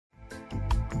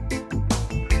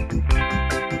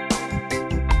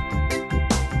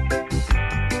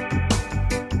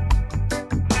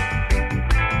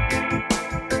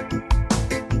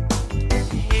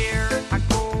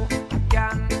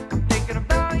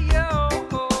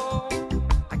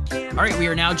All right, we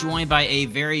are now joined by a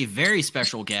very, very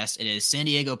special guest. It is San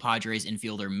Diego Padres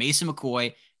infielder Mason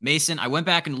McCoy. Mason, I went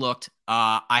back and looked.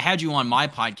 I had you on my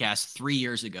podcast 3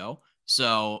 years ago,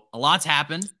 so a lot's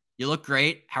happened. You look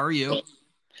great. How are you?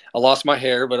 I lost my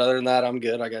hair, but other than that, I'm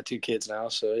good. I got 2 kids now,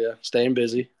 so yeah, staying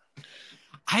busy.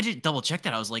 I had to double check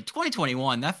that. I was like,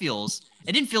 2021. That feels.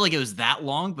 It didn't feel like it was that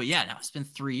long, but yeah, no, it's been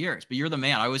 3 years. But you're the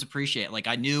man. I always appreciate it. Like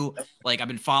I knew, like I've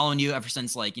been following you ever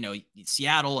since, like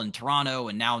Seattle and Toronto,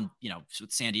 and now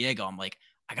with San Diego. I'm like,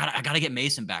 I gotta get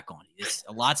Mason back on. It's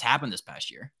a lot's happened this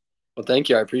past year. Well, thank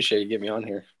you. I appreciate you getting me on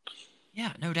here.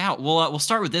 Yeah, no doubt. We'll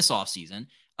start with this offseason.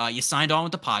 You signed on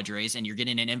with the Padres, and you're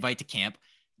getting an invite to camp.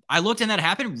 I looked, and that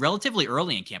happened relatively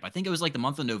early in camp. I think it was like the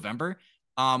month of November.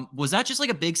 Was that just like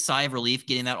a big sigh of relief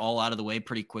getting that all out of the way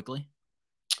pretty quickly?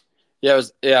 Yeah, it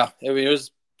was. Yeah, I mean, it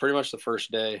was pretty much the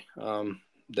first day.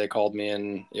 They called me,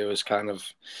 and it was kind of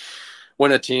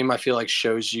when a team I feel like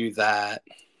shows you that,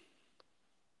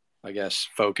 I guess,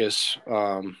 focus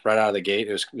right out of the gate.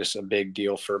 It was just a big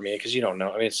deal for me because you don't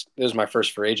know. I mean, it was my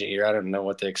first free agent year. I didn't know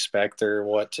what to expect or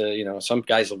what to. Some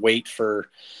guys wait for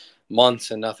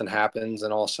months and nothing happens,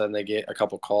 and all of a sudden they get a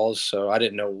couple calls. So I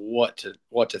didn't know what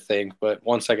to think. But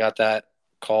once I got that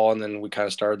call, and then we kind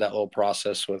of started that little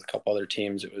process with a couple other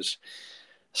teams, it was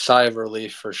a sigh of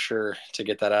relief for sure to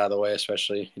get that out of the way,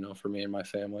 especially for me and my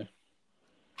family.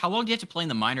 How long do you have to play in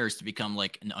the minors to become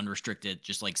like an unrestricted,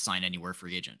 just like sign anywhere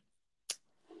free agent?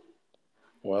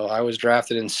 Well, I was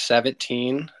drafted in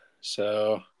 17,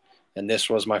 so and this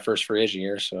was my first free agent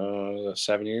year, so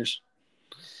 7 years.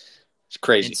 It's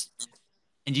crazy. It's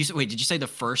and you wait, did you say the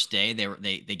first day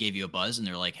they gave you a buzz and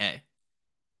they're like, hey?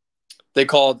 They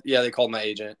called my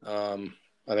agent. I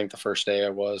think the first day I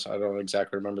don't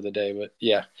exactly remember the day, but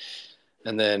yeah.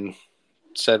 And then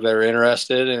said they were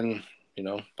interested and,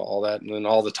 all that. And then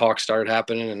all the talk started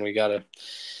happening and I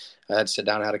had to sit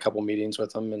down, and had a couple meetings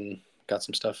with them and got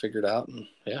some stuff figured out. And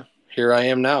yeah, here I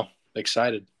am now,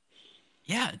 excited.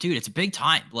 Yeah, dude, it's a big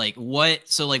time. Like what?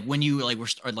 So like when you like were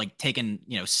like taking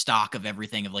stock of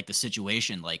everything of like the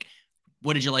situation, like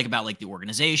what did you like about like the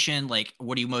organization? Like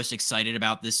what are you most excited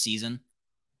about this season?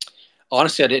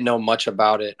 Honestly, I didn't know much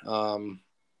about it. Tom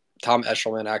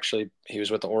Eshelman, actually, he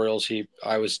was with the Orioles.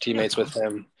 I was Yeah, teammates with Tom.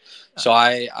 him. Yeah. So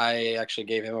I actually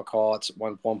gave him a call at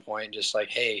one point, just like,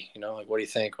 hey, like, what do you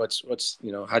think? What's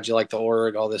how'd you like the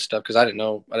org, all this stuff? Because I didn't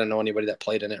know anybody that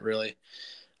played in it really.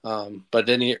 But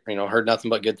then heard nothing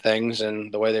but good things,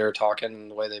 and the way they were talking,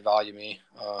 and the way they value me,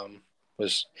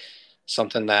 was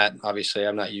something that obviously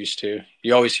I'm not used to.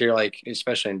 You always hear, like,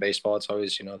 especially in baseball, it's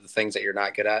always, the things that you're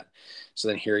not good at. So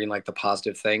then hearing like the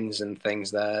positive things and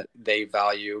things that they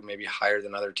value maybe higher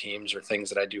than other teams, or things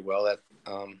that I do well that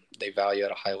they value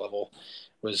at a high level,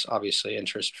 was obviously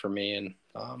interest for me. And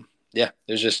yeah,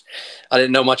 it was just, I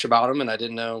didn't know much about them, and I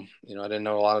didn't know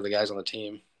a lot of the guys on the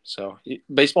team. So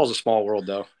baseball is a small world,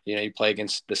 though. You play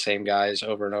against the same guys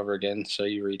over and over again. So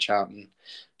you reach out and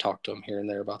talk to them here and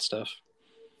there about stuff.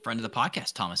 Friend of the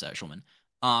podcast, Thomas Eshelman.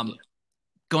 Yeah. Um,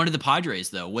 Going to the Padres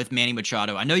though with Manny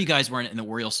Machado. I know you guys weren't in the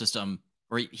Orioles system,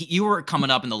 or you were coming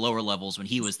up in the lower levels when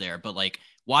he was there, but like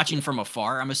watching from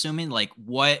afar, I'm assuming. Like,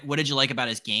 what did you like about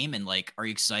his game, and like, are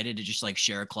you excited to just like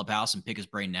share a clubhouse and pick his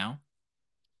brain now?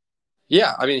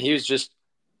 Yeah, I mean, he was just.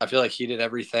 I feel like he did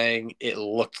everything. It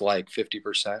looked like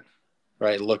 50%,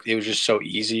 right? Look, it was just so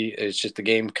easy. It's just the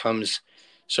game comes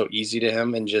so easy to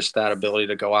him, and just that ability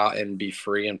to go out and be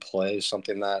free and play is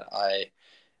something that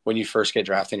when you first get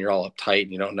drafted, you're all uptight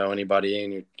and you don't know anybody,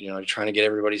 and you're trying to get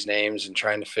everybody's names and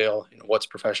trying to feel what's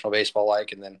professional baseball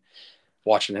like, and then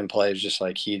watching him play is just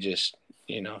like he's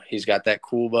got that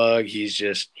cool bug. He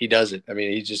does it. I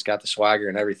mean, he's just got the swagger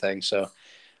and everything. So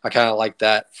I kind of like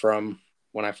that from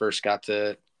when I first got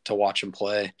to watch him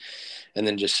play, and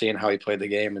then just seeing how he played the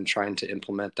game and trying to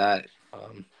implement that,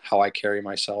 how I carry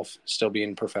myself, still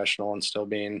being professional and still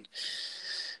being,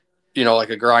 like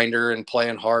a grinder and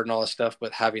playing hard and all this stuff,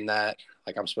 but having that,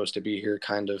 like, I'm supposed to be here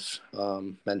kind of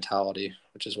mentality,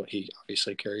 which is what he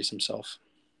obviously carries himself.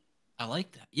 I like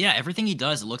that. Yeah, everything he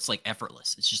does, it looks like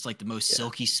effortless. It's just like the most Yeah.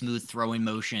 silky smooth throwing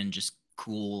motion, just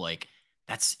cool. Like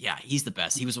that's yeah, he's the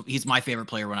best. He's my favorite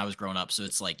player when I was growing up. So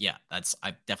it's like, yeah, that's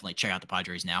I definitely check out the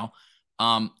Padres now.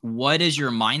 What is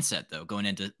your mindset though going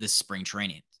into this spring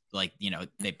training? Like,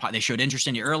 they showed interest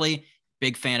in you early,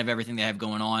 big fan of everything they have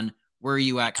going on. Where are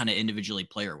you at kind of individually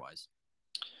player wise?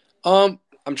 I'm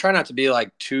trying not to be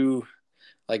like too,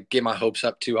 like, get my hopes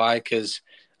up too high, because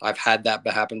I've had that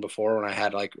happen before when I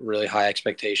had like really high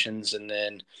expectations, and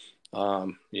then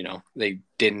they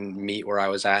didn't meet where I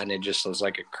was at, and it just was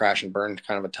like a crash and burn,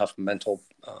 kind of a tough mental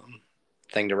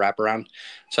thing to wrap around.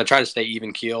 So I try to stay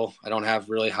even keel. I don't have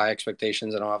really high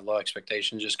expectations. I don't have low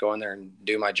expectations. Just go in there and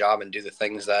do my job and do the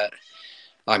things that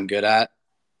I'm good at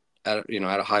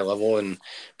a high level, and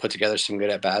put together some good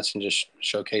at bats and just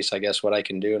showcase, I guess, what I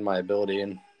can do and my ability.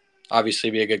 And obviously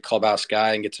be a good clubhouse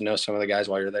guy and get to know some of the guys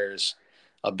while you're there is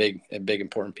a big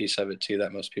important piece of it too,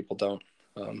 that most people don't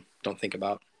think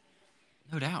about.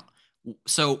 No doubt.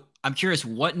 So I'm curious,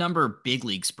 what number big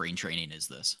league spring training is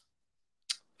this?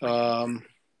 Four.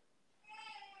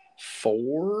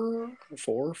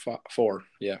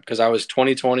 Yeah. Cause I was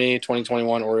 2020,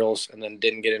 2021 Orioles, and then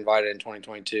didn't get invited in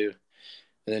 2022.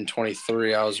 And then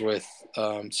 23, I was with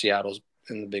Seattle's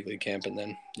in the big league camp. And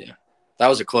then, yeah, that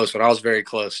was a close one. I was very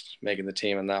close making the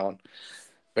team in that one.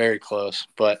 Very close,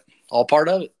 but all part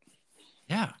of it.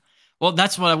 Yeah. Well,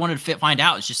 that's what I wanted to find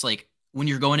out. It's just like when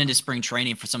you're going into spring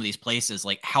training for some of these places,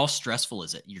 like how stressful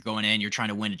is it? You're going in, you're trying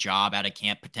to win a job out of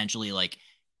camp potentially. Like,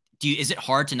 is it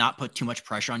hard to not put too much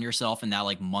pressure on yourself in that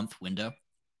like month window?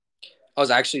 I was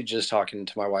actually just talking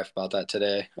to my wife about that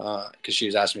today because she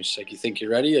was asking me, she's like, "You think you're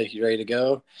ready? Like, you ready to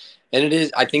go?" And it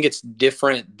is. I think it's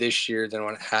different this year than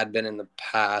what it had been in the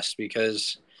past,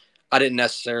 because I didn't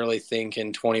necessarily think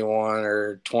in 21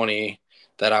 or 20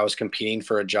 that I was competing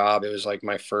for a job. It was like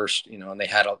my first, and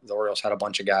the Orioles had a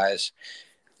bunch of guys.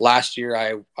 Last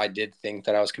year, I did think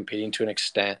that I was competing to an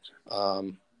extent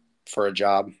for a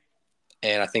job.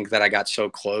 And I think that I got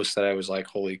so close that I was like,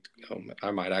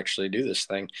 I might actually do this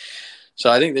thing.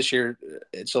 So I think this year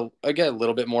it's a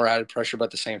little bit more added pressure, but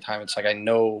at the same time, it's like, I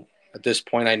know at this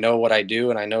point, I know what I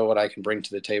do and I know what I can bring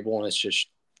to the table, and it's just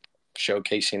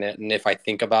showcasing it. And if I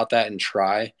think about that and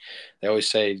try, they always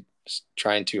say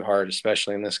trying too hard,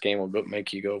 especially in this game, will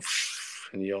make you go,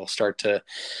 and you'll start to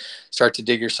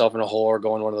dig yourself in a hole or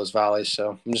go in one of those valleys.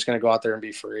 So I'm just going to go out there and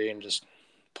be free and just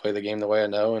play the game the way I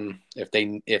know. And if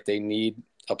they need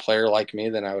a player like me,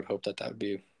 then I would hope that would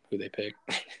be who they pick.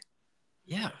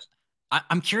 Yeah.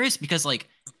 I'm curious because like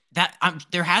that,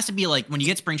 there has to be like when you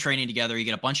get spring training together, you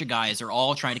get a bunch of guys, they're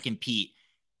all trying to compete.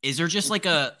 Is there just like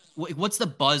what's the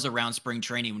buzz around spring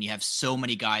training when you have so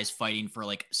many guys fighting for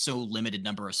like so limited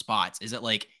number of spots? Is it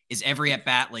like, is every at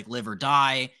bat like live or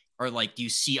die? Or like, do you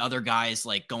see other guys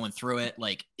like going through it?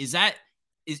 Like, is that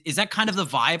kind of the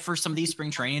vibe for some of these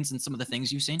spring trainings and some of the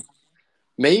things you've seen?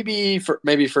 Maybe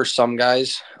for some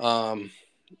guys,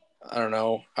 I don't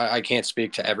know. I can't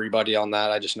speak to everybody on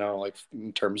that. I just know, like,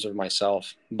 in terms of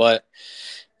myself. But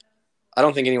I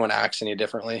don't think anyone acts any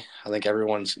differently. I think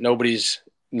nobody's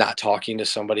not talking to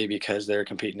somebody because they're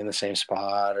competing in the same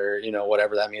spot or,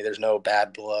 whatever that means. There's no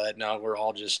bad blood. No,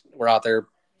 we're out there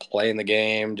playing the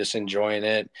game, just enjoying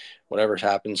it. Whatever's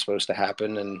happened supposed to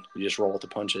happen, and we just roll with the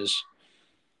punches.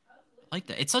 I like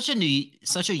that. It's such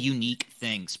a unique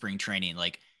thing, spring training.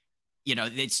 Like,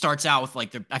 it starts out with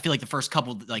like I feel like the first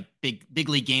couple like big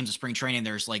league games of spring training,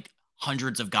 there's like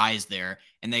hundreds of guys there,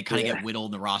 and they kind of get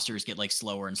whittled. The rosters get like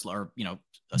slower and slower,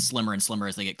 slimmer and slimmer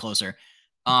as they get closer.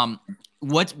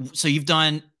 So you've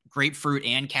done Grapefruit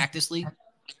and Cactus League?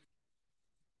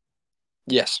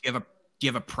 Yes. Do you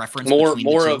have a preference more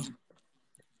between the two? of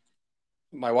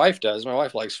my wife does. My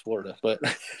wife likes Florida, but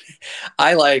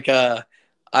I like the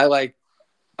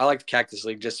Cactus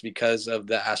League just because of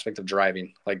the aspect of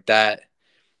driving, like that.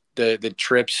 The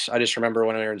trips. I just remember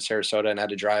when we were in Sarasota and had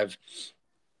to drive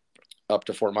up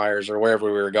to Fort Myers or wherever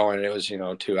we were going. It was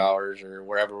 2 hours, or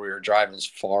wherever we were driving is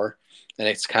far, and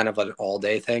it's kind of an all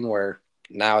day thing. Where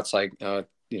now it's like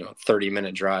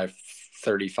 30-minute drive,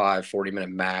 35, 40-minute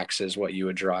max is what you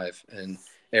would drive in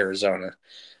Arizona.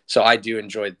 So I do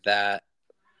enjoy that,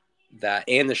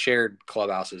 and the shared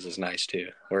clubhouses is nice too,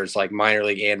 where it's like minor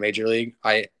league and major league.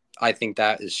 I think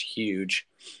that is huge,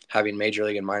 having major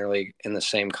league and minor league in the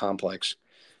same complex,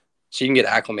 so you can get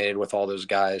acclimated with all those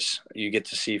guys. You get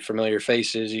to see familiar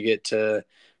faces, you get to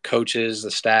coaches, the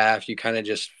staff. You kind of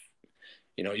just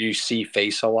you see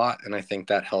face a lot, and I think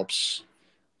that helps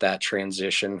that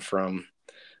transition from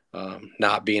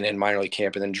not being in minor league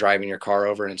camp and then driving your car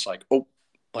over, and it's like, oh,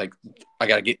 like I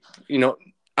gotta get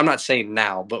I'm not saying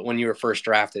now, but when you were first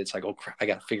drafted, it's like, oh crap, I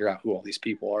got to figure out who all these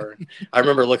people are. I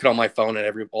remember looking on my phone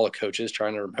at all the coaches,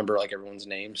 trying to remember like everyone's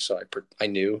names, so I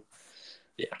knew.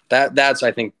 Yeah, that's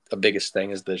I think the biggest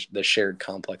thing is the shared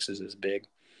complexes is big.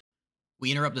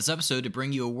 We interrupt this episode to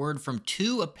bring you a word from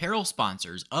two apparel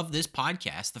sponsors of this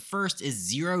podcast. The first is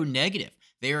Zero Negative.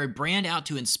 They are a brand out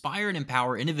to inspire and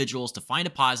empower individuals to find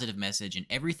a positive message in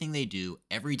everything they do,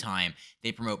 every time.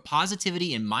 They promote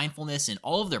positivity and mindfulness in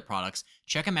all of their products.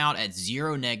 Check them out at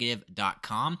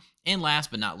zeronegative.com. And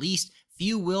last but not least,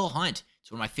 Few Will Hunt.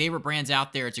 It's one of my favorite brands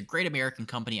out there. It's a great American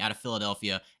company out of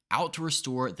Philadelphia. out to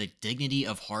restore the dignity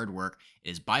of hard work. It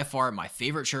is by far my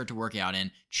favorite shirt to work out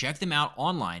in. Check them out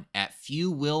online at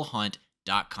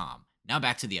fewillhunt.com. Now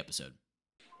back to the episode.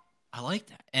 I like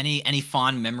that. Any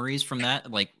fond memories from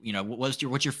that? Like, what's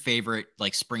your favorite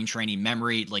like spring training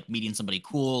memory? Like meeting somebody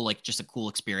cool, like just a cool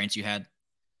experience you had.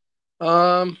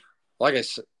 Um, like I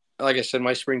said,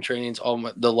 my spring trainings,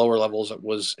 the lower levels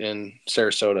was in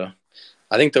Sarasota.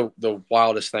 I think the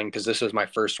wildest thing, because this was my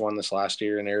first one this last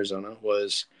year in Arizona,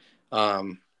 was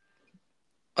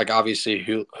like obviously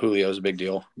Julio is a big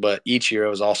deal, but Ichiro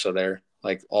was also there,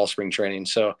 like all spring training.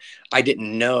 So I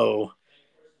didn't know,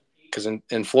 because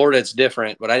in Florida it's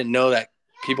different, but I didn't know that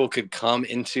people could come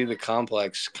into the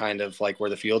complex kind of like where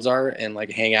the fields are and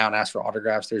like hang out and ask for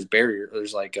autographs.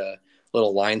 There's like a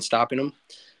little line stopping them.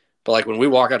 But like when we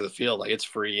walk out of the field, like it's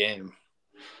free game,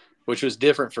 which was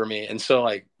different for me. And so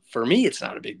like for me, it's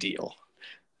not a big deal.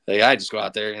 Like I just go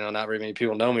out there, not very many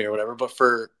people know me or whatever. But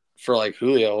for like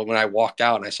Julio, when I walked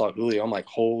out and I saw Julio, I'm like,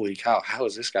 holy cow, how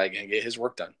is this guy gonna get his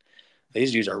work done?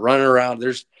 These dudes are running around.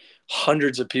 There's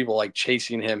hundreds of people like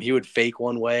chasing him. He would fake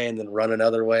one way and then run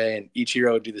another way, and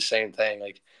Ichiro would do the same thing,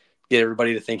 like get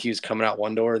everybody to think he was coming out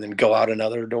one door and then go out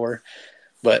another door.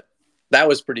 But that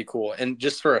was pretty cool. And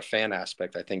just for a fan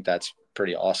aspect, I think that's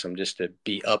pretty awesome just to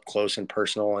be up close and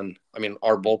personal. And I mean,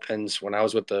 our bullpens, when I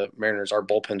was with the Mariners, our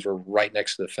bullpens were right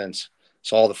next to the fence.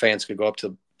 So all the fans could go up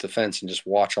to the fence and just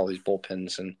watch all these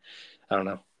bullpens. And I don't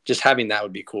know, just having that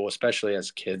would be cool, especially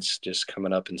as kids just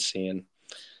coming up and seeing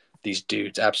these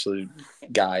dudes, absolute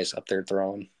guys up there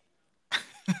throwing.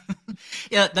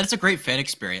 Yeah, that's a great fan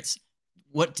experience.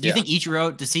 What do you Yeah. think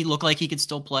Ichiro, does he look like he could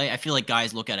still play? I feel like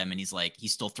guys look at him and he's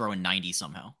still throwing 90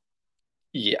 somehow.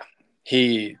 Yeah.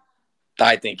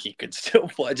 I think he could still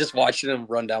play. Just watching him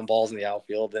run down balls in the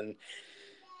outfield and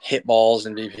hit balls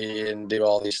and BP and do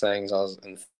all these things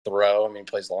and throw. I mean, he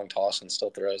plays long toss and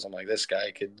still throws. I'm like, this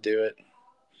guy could do it.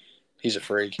 He's a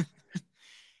freak.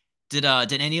 Did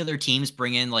any other teams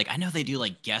bring in, like, I know they do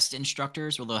like guest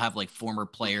instructors where they'll have like former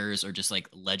players or just like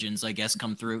legends, I guess,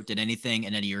 come through. Did anything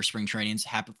in any of your spring trainings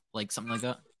happen like something like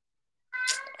that?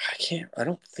 I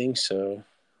don't think so.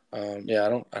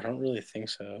 Yeah, I don't really think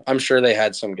so. I'm sure they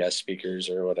had some guest speakers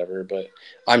or whatever, but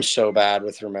I'm so bad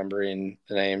with remembering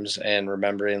the names and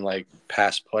remembering like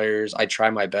past players. I try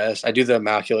my best. I do the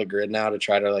immaculate grid now to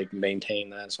try to like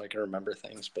maintain that so I can remember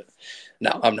things, but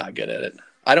no, I'm not good at it.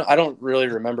 I don't really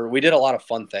remember. We did a lot of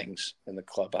fun things in the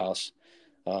clubhouse,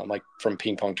 like from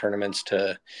ping pong tournaments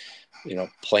to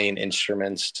playing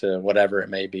instruments to whatever it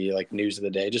may be, like news of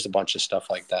the day, just a bunch of stuff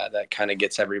like that. That kind of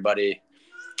gets everybody,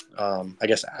 I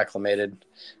guess, acclimated.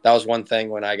 That was one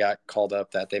thing when I got called up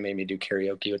that they made me do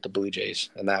karaoke with the Blue Jays,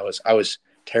 and I was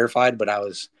terrified, but I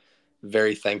was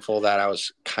very thankful that I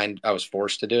was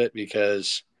forced to do it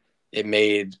because it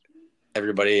made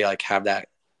everybody like have that.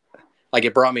 Like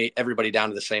it brought me everybody down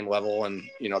to the same level, and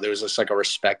there was just like a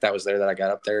respect that was there that I got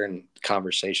up there, and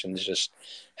conversations just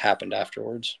happened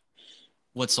afterwards.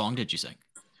 What song did you sing?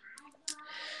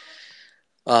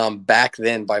 Back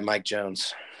Then by Mike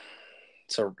Jones.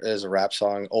 So it was a rap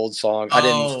song, old song.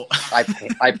 Oh.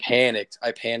 I panicked.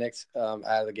 I panicked out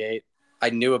of the gate. I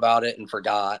knew about it and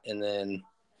forgot. And then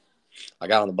I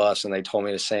got on the bus and they told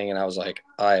me to sing. And I was like,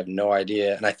 I have no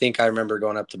idea. And I think I remember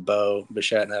going up to Bo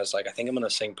Bichette and I was like, I think I'm going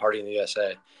to sing Party in the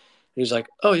USA. He was like,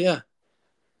 oh yeah,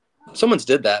 someone's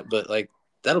did that, but like,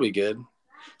 that'll be good.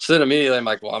 So then immediately I'm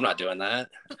like, well, I'm not doing that.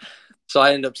 So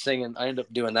I ended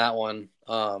up doing that one.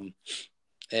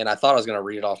 And I thought I was going to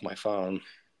read it off my phone.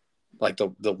 Like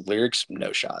the lyrics,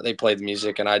 no shot. They played the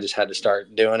music and I just had to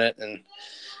start doing it and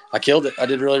I killed it. I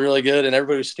did really, really good. And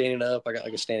everybody was standing up. I got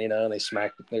like a standing O and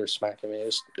they were smacking me.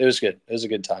 It was good. It was a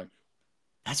good time.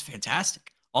 That's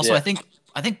fantastic. Also, Yeah.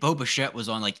 I think Bo Bichette was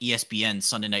on like ESPN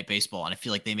Sunday Night Baseball, and I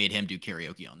feel like they made him do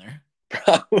karaoke on there.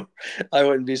 I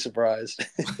wouldn't be surprised.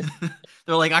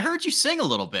 They're like, I heard you sing a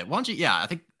little bit. Why don't you? Yeah, I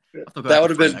think that would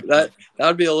have been that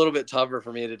would be a little bit tougher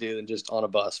for me to do than just on a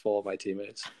bus full of my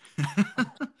teammates.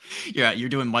 Yeah, you're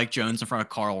doing Mike Jones in front of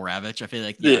Carl Ravitch. I feel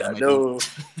like no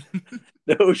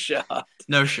shot.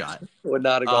 No shot. Would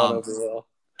not have gone over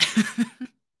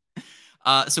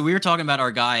well. So we were talking about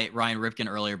our guy Ryan Ripken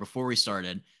earlier before we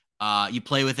started. You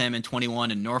play with him in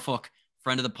 21 in Norfolk,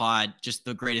 friend of the pod, just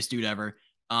the greatest dude ever.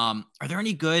 Are there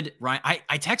any good Ryan?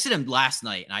 I texted him last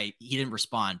night and he didn't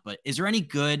respond, but is there any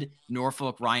good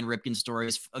Norfolk Ryan Ripken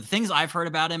stories? The things I've heard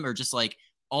about him are just like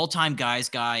all-time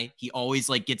guy. He always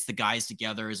like gets the guys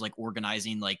together, is like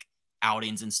organizing like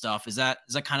outings and stuff. Is that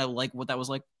kind of like what that was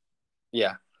like?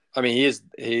 Yeah. I mean,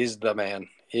 he's the man.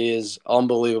 He is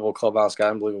unbelievable clubhouse guy,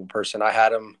 unbelievable person. I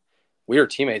had him. We were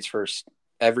teammates first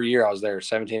every year I was there,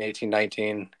 17, 18,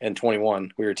 19, and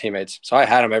 21. We were teammates. So I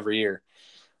had him every year.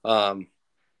 Um,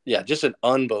 yeah, just an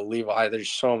unbelievable. There's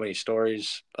so many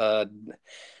stories.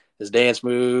 His dance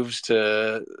moves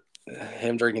to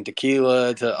him drinking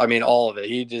tequila to, I mean, all of it.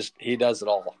 He does it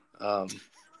all.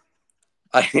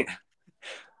 I,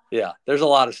 yeah, there's a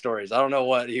lot of stories. I don't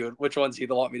know which ones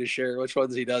he'd want me to share, which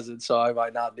ones he doesn't. So I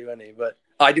might not do any, but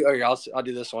I do. Okay, I'll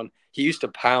do this one. He used to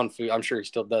pound food. I'm sure he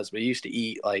still does, but he used to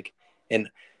eat like an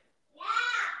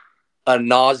a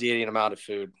nauseating amount of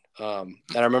food. And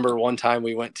I remember one time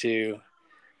we went to,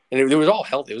 and it was all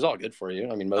healthy. It was all good for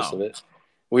you. I mean, most of Oh, it.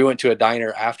 We went to a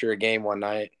diner after a game one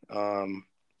night,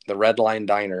 the Red Line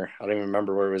Diner. I don't even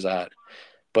remember where it was at,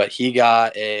 but he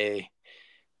got a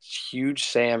huge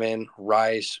salmon,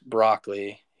 rice,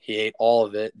 broccoli. He ate all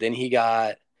of it. Then he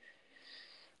got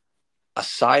a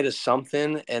side of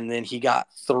something, and then he got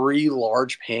 3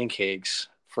 large pancakes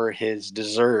for his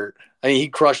dessert. I mean, he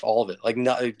crushed all of it, like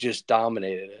it just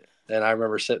dominated it. And I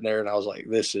remember sitting there, and I was like,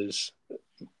 "This is."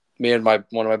 Me and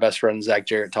one of my best friends, Zach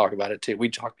Jarrett, talk about it too. We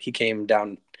talked. He came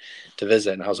down to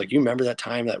visit, and I was like, "You remember that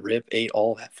time that Rip ate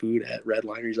all that food at Red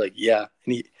Liner?" He's like, "Yeah,"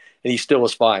 and he still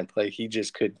was fine. Like he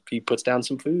just could. He puts down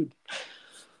some food.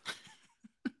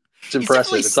 It's he's definitely.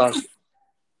 impressive. It's awesome.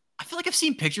 I feel like I've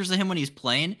seen pictures of him when he's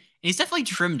playing, and he's definitely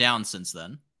trimmed down since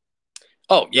then.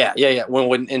 Oh yeah, yeah, yeah.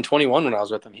 When in 21 when I was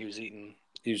with him, he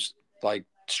was like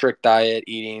strict diet,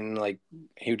 eating like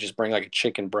he would just bring like a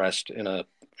chicken breast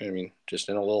just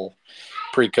in a little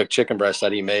pre-cooked chicken breast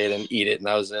that he made and eat it, and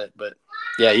that was it. But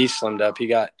yeah, he slimmed up.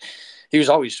 He was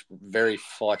always very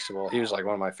flexible. He was like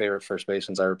one of my favorite first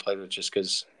basemen I ever played with, just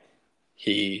because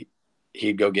he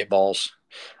he'd go get balls.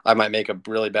 I might make a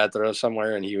really bad throw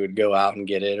somewhere, and he would go out and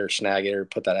get it or snag it or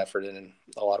put that effort in. And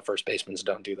a lot of first basemen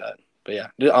don't do that. But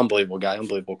yeah, unbelievable guy,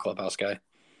 unbelievable clubhouse guy.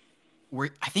 Where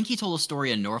I think he told a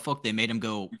story in Norfolk. They made him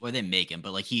go, or they make him,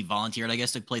 but like he volunteered, I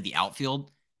guess, to play the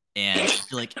outfield. And I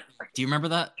feel like, do you remember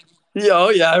that? Yeah, oh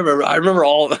yeah, I remember. I remember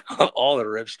all the all the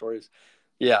Rip stories.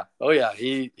 Yeah, oh yeah,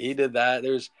 he did that.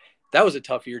 That was a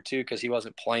tough year too because he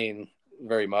wasn't playing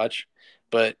very much,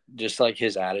 but just like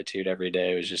his attitude every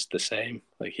day was just the same.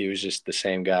 Like he was just the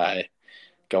same guy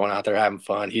going out there having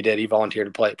fun. He volunteered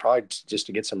to play probably just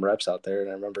to get some reps out there. And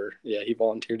I remember, yeah, he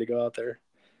volunteered to go out there.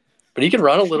 But he can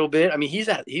run a little bit. I mean, he's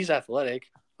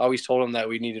athletic. I always told him that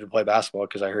we needed to play basketball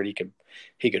because I heard he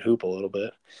could hoop a little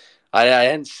bit. I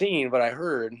hadn't seen, but I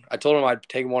heard. I told him I'd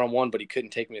take him one-on-one, but he couldn't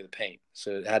take me to the paint.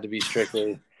 So it had to be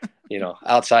strictly,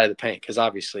 outside of the paint because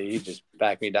obviously he just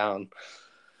backed me down.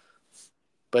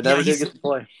 But Yeah, never did get to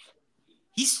play.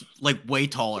 he's like way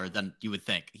taller than you would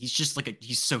think. He's just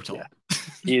he's so Yeah, tall.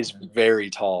 he is very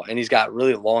tall, and he's got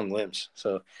really long limbs.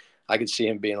 So I could see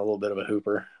him being a little bit of a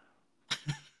hooper.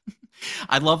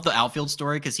 I love the outfield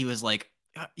story because he was like,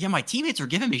 yeah, my teammates are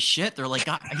giving me shit. They're like,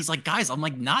 he's like, guys, I'm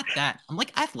like, not that. I'm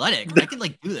like athletic. I can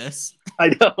like do this. I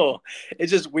know.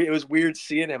 It was weird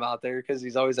seeing him out there because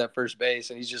he's always at first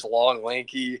base and he's just long,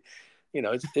 lanky.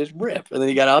 It's Rip. And then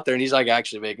he got out there and he's like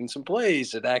actually making some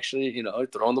plays and actually,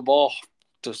 throwing the ball.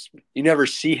 Just you never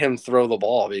see him throw the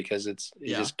ball because he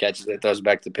just catches it, throws it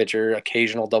back to the pitcher,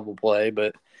 occasional double play,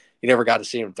 but you never got to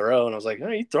see him throw. And I was like, oh,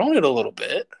 he's throwing it a little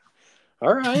bit.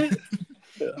 All right.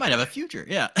 Yeah. Might have a future.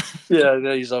 Yeah.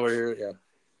 Yeah, he's over here. Yeah.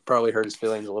 Probably hurt his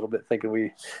feelings a little bit thinking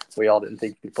we all didn't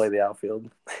think he could play the outfield.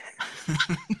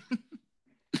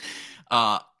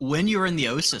 When you were in the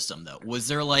O system though, was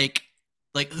there like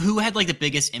who had like the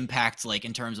biggest impact like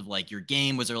in terms of like your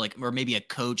game? Was there like or maybe a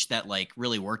coach that like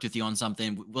really worked with you on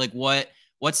something? Like what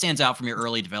stands out from your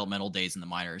early developmental days in the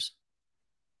minors?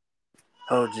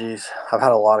 Oh geez. I've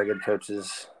had a lot of good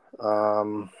coaches.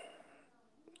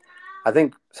 I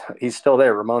think he's still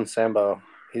there, Ramon Sambo.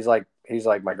 He's like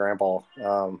my grandpa.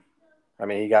 I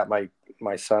mean, he got my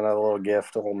son a little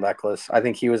gift, a little necklace. I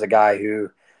think he was a guy who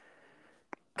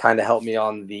kind of helped me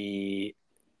on the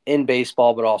in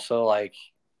baseball, but also like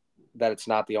that it's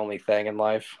not the only thing in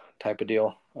life type of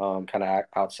deal. Kind of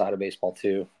outside of baseball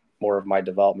too, more of my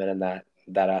development in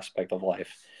that aspect of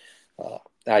life.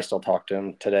 I still talk to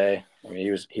him today. I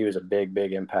mean, he was a big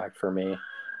impact for me.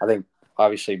 I think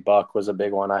obviously Buck was a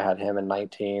big one. I had him in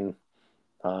 19,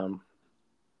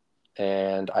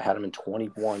 and I had him in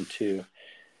 21 too.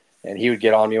 And he would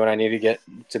get on me when I needed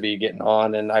to be getting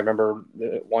on. And I remember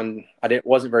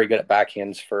wasn't very good at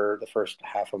backhands for the first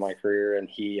half of my career. And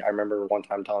I remember one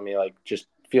time telling me like, just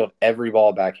field every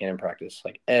ball backhand in practice,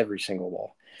 like every single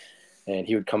ball. And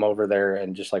he would come over there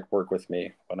and just like work with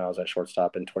me when I was at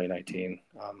shortstop in 2019,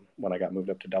 when I got moved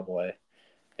up to Double-A.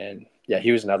 And yeah,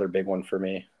 he was another big one for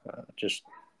me. Just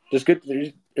good.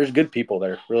 There's good people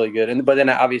there, really good. But then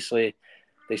obviously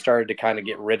they started to kind of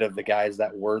get rid of the guys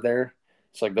that were there.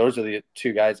 It's like those are the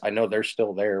two guys. I know they're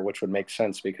still there, which would make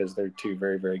sense because they're two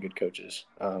very, very good coaches.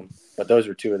 But those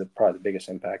are two of the probably the biggest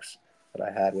impacts that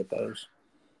I had with those.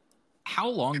 How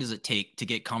long does it take to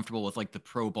get comfortable with like the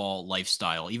pro ball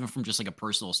lifestyle, even from just like a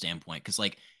personal standpoint? Because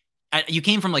like you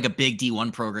came from like a big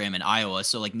D1 program in Iowa,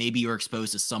 so like maybe you were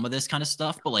exposed to some of this kind of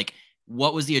stuff, but like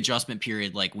what was the adjustment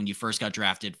period like when you first got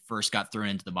drafted, first got thrown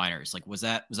into the minors? Like was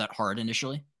that hard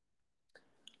initially?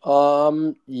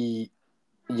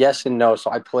 Yes and no.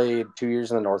 So I played 2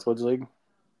 years in the Northwoods League,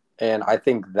 and I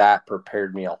think that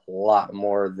prepared me a lot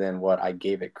more than what I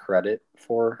gave it credit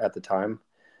for at the time.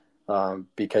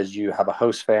 Because you have a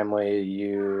host family,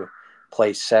 you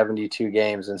play 72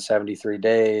 games in 73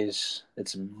 days.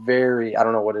 It's very, I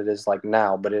don't know what it is like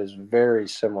now, but it is very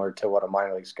similar to what a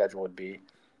minor league schedule would be.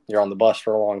 You're on the bus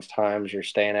for long times, you're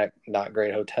staying at not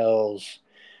great hotels.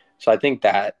 So I think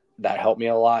that helped me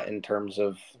a lot in terms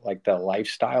of like the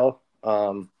lifestyle.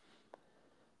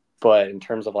 But in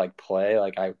terms of like play,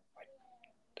 like I've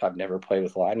never played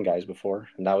with Latin guys before.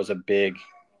 And that was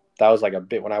like a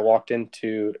bit when I walked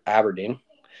into Aberdeen,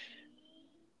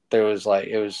 there was like,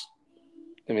 there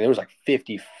was like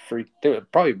 50 free, there was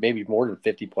probably maybe more than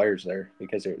 50 players there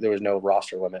because there was no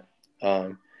roster limit.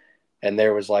 And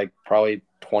there was like probably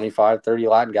 25, 30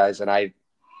 Latin guys, and I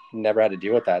never had to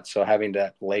deal with that. So having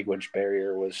that language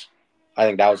barrier I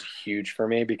think that was huge for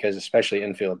me because especially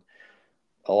infield,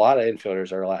 a lot of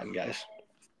infielders are Latin guys.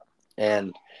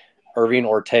 And Irving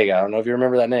Ortega, I don't know if you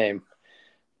remember that name,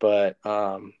 but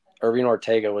Irving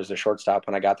Ortega was the shortstop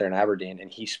when I got there in Aberdeen,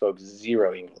 and he spoke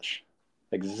zero English,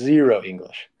 like zero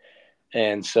English.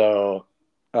 And so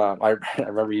I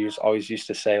remember he always used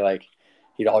to say, like,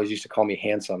 he'd always used to call me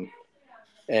handsome.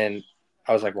 And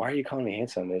I was like, why are you calling me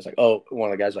handsome? And he was like, oh,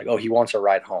 one of the guys was like, oh, he wants a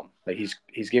ride home. Like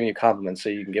he's giving you compliments so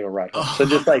you can give him a ride home. So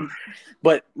just like,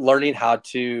 but learning how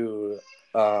to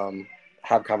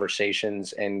have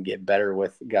conversations and get better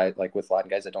with guys, like with Latin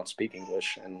guys that don't speak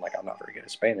English, and like I'm not very good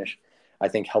at Spanish, I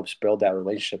think helps build that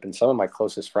relationship. And some of my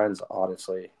closest friends,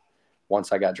 honestly,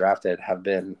 once I got drafted, have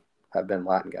been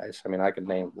Latin guys. I mean, I could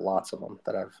name lots of them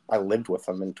that I lived with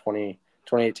them in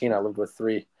 2018. I lived with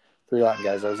three Latin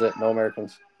guys. That was it. No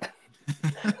Americans.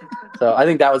 So I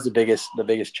think that was the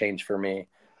biggest change for me.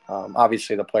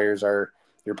 Obviously,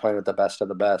 you're playing with the best of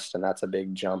the best, and that's a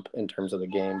big jump in terms of the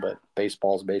game. But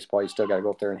baseball's baseball. You still got to go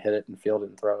up there and hit it and field it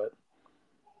and throw it.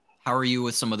 How are you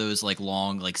with some of those like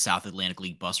long like South Atlantic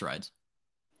League bus rides?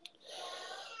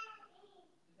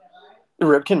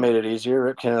 Ripken made it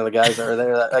easier. Ripken and the guys that are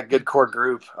there, that good core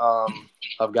group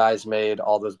of guys made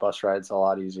all those bus rides a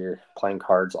lot easier. Playing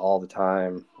cards all the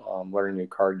time, learning new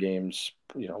card games,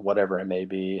 whatever it may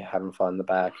be, having fun in the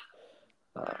back.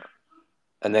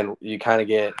 And then you kind of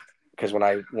get, because when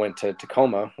I went to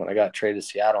Tacoma, when I got traded to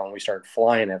Seattle and we started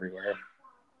flying everywhere,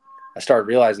 I started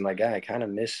realizing like, I kind of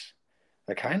miss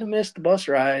the bus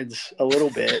rides a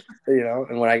little bit,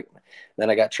 And then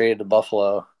I got traded to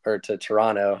Buffalo or to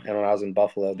Toronto, and when I was in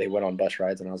Buffalo, they went on bus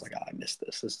rides, and I was like, I miss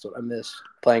this. This is what I miss: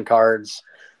 playing cards,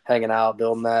 hanging out,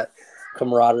 building that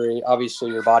camaraderie.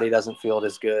 Obviously, your body doesn't feel it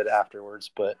as good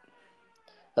afterwards, but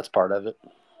that's part of it.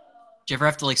 Did you ever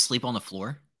have to like sleep on the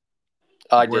floor?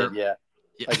 I Like did, where yeah,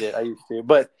 yeah. I did. I used to,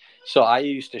 but so I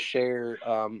used to share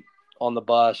on the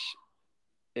bus.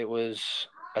 It was,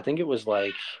 I think it was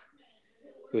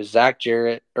Zach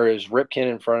Jarrett or it was Ripken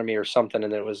in front of me or something,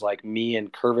 and it was like me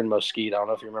and Curvin Mosquito. I don't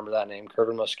know if you remember that name.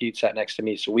 Curvin Mosquito sat next to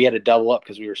me, so we had to double up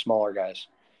because we were smaller guys,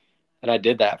 and I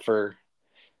did that for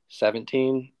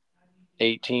 17,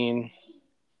 18,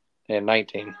 and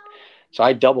 19. So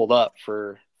I doubled up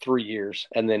for 3 years,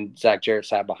 and then Zach Jarrett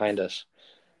sat behind us.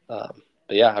 But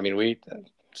yeah, I mean,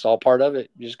 it's all part of it.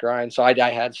 You just grind. So I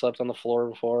had slept on the floor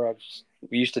before.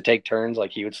 We used to take turns.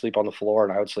 Like he would sleep on the floor,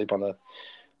 and I would sleep on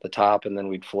the top, and then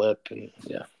we'd flip, and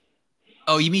yeah.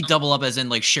 Oh, you mean double up as in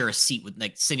like share a seat with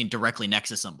like sitting directly next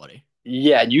to somebody?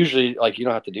 Yeah, usually like you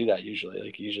don't have to do that usually.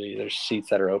 Like usually there's seats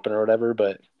that are open or whatever,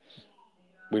 but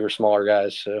we were smaller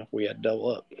guys, so we had to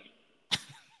double up.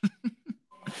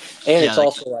 And Yeah, it's like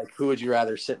also like who would you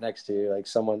rather sit next to? Like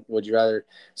someone would you rather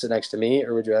sit next to me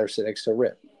or would you rather sit next to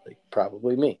Rip? Like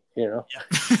probably me. yeah.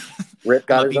 Rip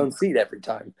got What his own being seat every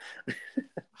time.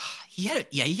 he had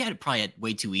it probably had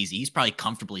way too easy. He's probably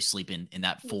comfortably sleeping in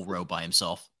that full row by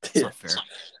himself. It's Yeah. not fair.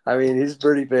 I mean, he's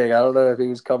pretty big. I don't know if he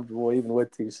was comfortable even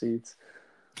with two seats.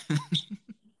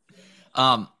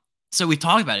 um, so we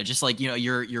talked about it, just like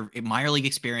your minor league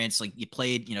experience, like you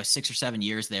played 6 or 7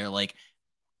 years there. Like,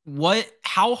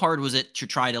 how hard was it to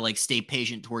try to like stay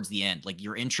patient towards the end? Like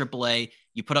you're in AAA,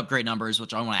 you put up great numbers,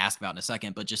 which I want to ask about in a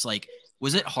second, but just like,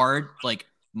 was it hard, like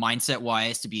mindset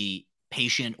wise, to be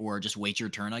patient or just wait your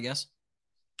turn, I guess?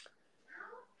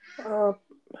 Uh,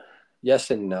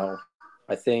 yes and no.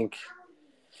 I think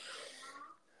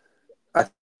I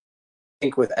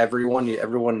think with everyone,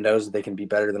 everyone knows that they can be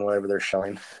better than whatever they're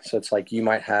showing. So it's like you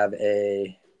might have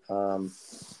um,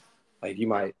 you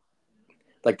might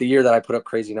like the year that I put up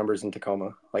crazy numbers in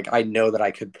Tacoma. Like I know that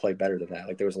I could play better than that.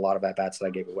 Like there was a lot of at bats that I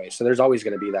gave away. So there's always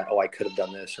going to be that, oh, I could have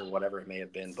done this or whatever it may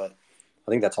have been. But I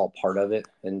think that's all part of it,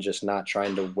 and just not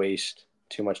trying to waste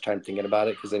too much time thinking about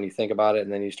it, because then you think about it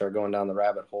and then you start going down the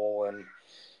rabbit hole. And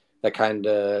that kind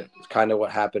of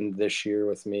what happened this year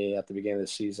with me at the beginning of the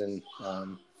season,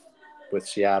 with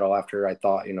Seattle, after I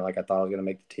thought, like I thought I was going to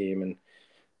make the team, and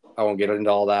I won't get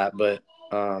into all that, but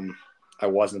I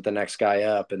wasn't the next guy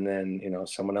up, and then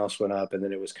someone else went up, and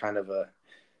then it was kind of a,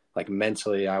 like,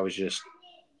 mentally I was just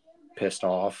pissed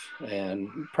off and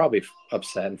probably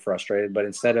upset and frustrated. But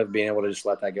instead of being able to just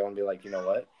let that go and be like, you know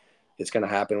what, it's going to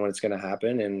happen when it's going to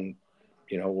happen, and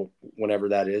whenever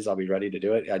that is, I'll be ready to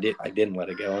do it. I didn't let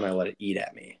it go, and I let it eat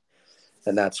at me.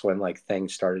 And that's when, like,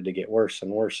 things started to get worse and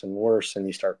worse and worse, and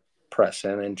you start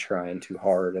pressing and trying too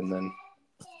hard, and then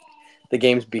the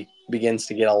games begins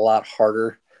to get a lot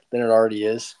harder than it already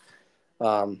is.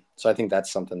 So I think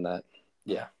that's something that,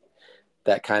 yeah,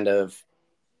 that kind of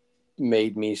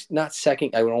made me not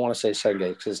second. I don't want to say second guess,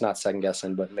 because it's not second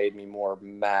guessing, but made me more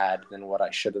mad than what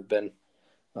I should have been.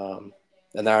 Um,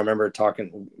 and then I remember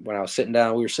talking when I was sitting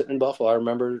down. We were sitting in Buffalo. I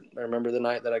remember the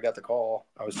night that I got the call.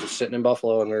 I was just sitting in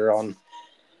Buffalo, and we were on.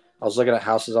 I was looking at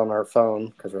houses on our phone,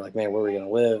 because we're like, man, where are we going to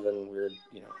live? And we're,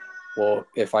 well,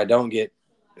 if I don't get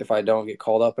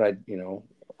called up, and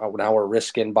now we're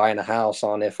risking buying a house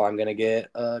on if I'm going to get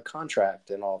a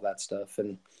contract and all that stuff.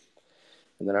 And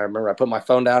then I remember I put my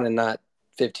phone down, and not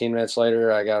 15 minutes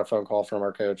later, I got a phone call from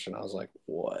our coach, and I was like,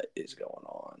 what is going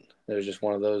on? It was just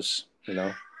one of those,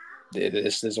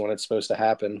 this is when it's supposed to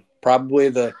happen. Probably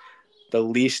the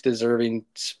least deserving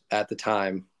at the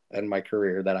time in my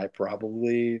career that I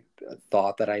probably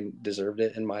thought that I deserved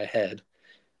it in my head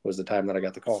was the time that I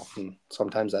got the call. And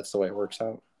sometimes that's the way it works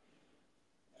out.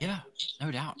 Yeah,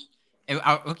 no doubt.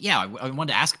 I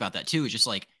wanted to ask about that too. It's just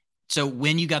like, so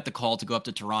when you got the call to go up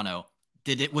to Toronto,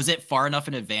 was it far enough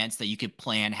in advance that you could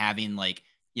plan having, like,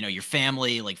 your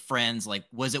family, like friends, like,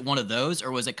 was it one of those,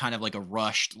 or was it kind of like a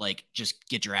rushed, like, just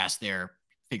get your ass there,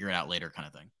 figure it out later kind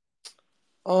of thing?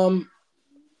 Um,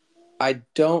 I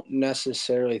don't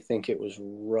necessarily think it was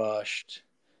rushed,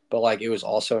 but like it was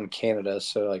also in Canada,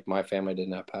 so like my family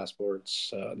didn't have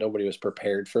passports. Nobody was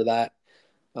prepared for that.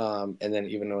 And then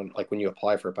even when you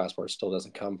apply for a passport, it still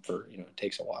doesn't come for, it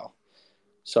takes a while.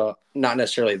 So not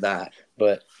necessarily that,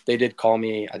 but they did call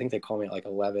me. I think they called me at like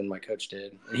 11. My coach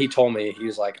did, and he told me, he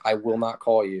was like, I will not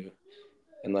call you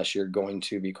unless you're going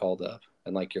to be called up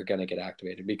and like you're going to get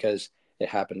activated, because it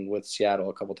happened with Seattle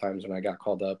a couple times when I got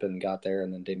called up and got there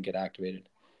and then didn't get activated.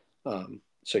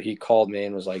 So he called me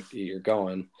and was like, you're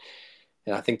going.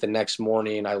 And I think the next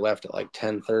morning I left at like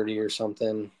 10:30 or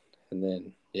something. And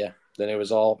then, yeah, then it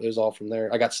was all from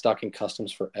there. I got stuck in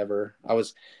customs forever.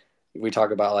 We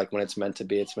talk about like when it's meant to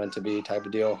be type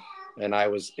of deal. And I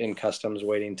was in customs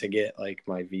waiting to get like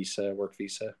my visa, work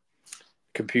visa.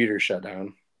 Computer shut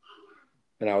down.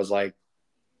 And I was like,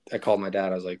 I called my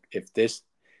dad. I was like,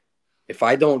 if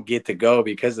I don't get to go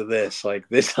because of this, like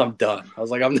this, I'm done. I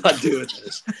was like, I'm not doing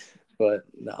this. But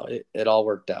no, it all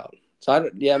worked out.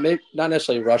 So yeah, maybe not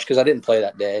necessarily rushed, because I didn't play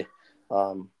that day.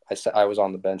 I was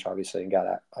on the bench obviously, and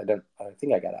I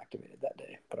think I got activated that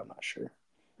day, but I'm not sure.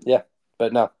 Yeah,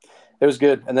 but no, it was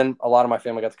good. And then a lot of my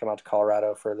family got to come out to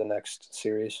Colorado for the next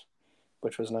series,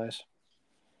 which was nice.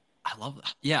 I love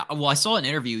that. Yeah. Well, I saw an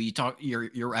interview.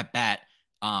 You're at bat.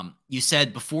 You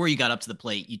said before you got up to the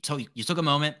plate, you took a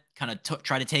moment, kind of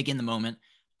try to take in the moment.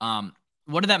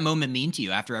 What did that moment mean to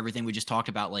you after everything we just talked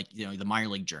about, like, the minor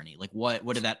league journey? Like, what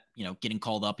did that, getting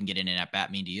called up and getting in at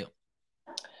bat mean to you?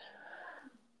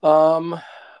 Um,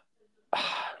 I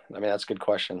mean, that's a good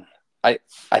question. I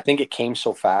I think it came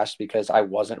so fast because I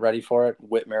wasn't ready for it.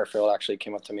 Whit Merrifield actually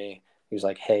came up to me. He was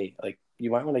like, "Hey, like you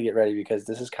might want to get ready, because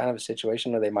this is kind of a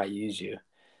situation where they might use you." I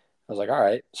was like, "All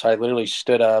right." So I literally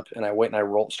stood up and I went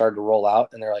and started to roll out,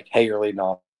 and they're like, "Hey, you're leading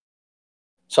off."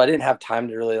 So I didn't have time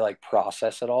to really like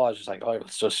process it all. I was just like, "Oh,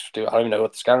 let's just do. I don't even know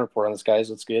what the scouting report on this guy is.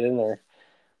 Let's get in there."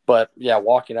 But yeah,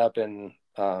 walking up and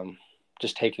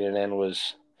just taking it in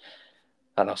was,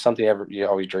 I don't know, something you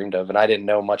always dreamed of. And I didn't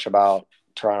know much about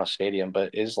Toronto Stadium,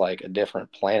 but it's like a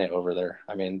different planet over there.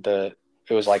 I mean, it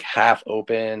was like half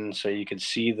open, so you could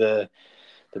see the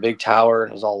big tower,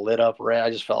 and it was all lit up red. I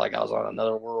just felt like I was on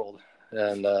another world.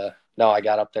 And no, I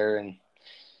got up there and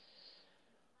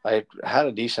I had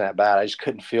a decent at bat. I just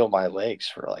couldn't feel my legs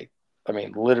for like I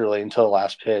mean, literally until the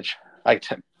last pitch.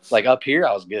 Like up here,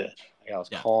 I was good. Like, I was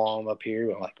Yeah. calm up here.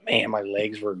 But I'm like, man, my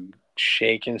legs were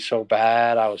shaking so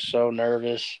bad. I was so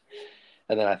nervous.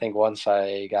 And then I think once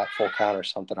I got full count or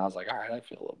something, I was like, all right, I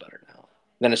feel a little better now.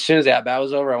 Then as soon as that bat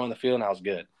was over, I went in the field and I was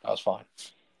good. I was fine.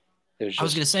 It was I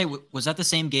was just, gonna say, was that the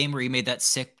same game where he made that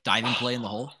sick diving play in the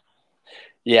hole?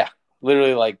 yeah,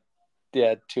 literally like,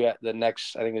 yeah, two at the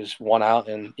next, I think it was one out.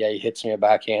 And yeah, he hits me a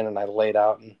backhand and I laid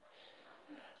out and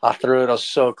I threw it. I was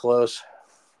so close.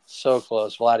 So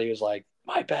close. Vladdy was like,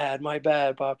 my bad,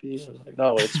 Poppy. I was like,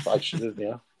 no, it's I should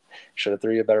have, should have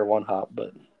threw you a better one hop.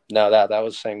 But no, that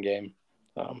was the same game.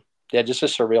 Yeah, just a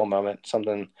surreal moment.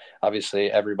 Something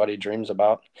obviously everybody dreams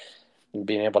about, and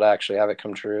being able to actually have it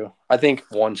come true. I think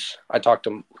once I talked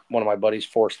to one of my buddies,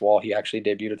 Forrest Wall. He actually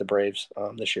debuted at the Braves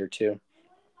this year too.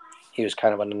 He was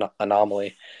kind of an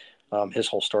anomaly, his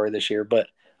whole story this year. But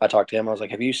I talked to him. I was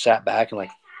like, have you sat back and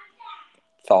like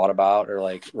thought about or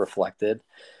like reflected?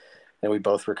 And we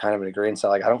both were kind of in agreement. So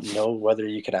like, I don't know whether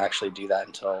you can actually do that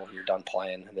until you're done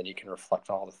playing, and then you can reflect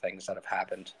on all the things that have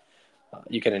happened.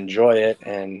 You can enjoy it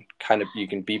and kind of you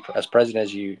can be as present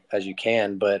as you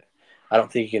can, but I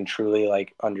don't think you can truly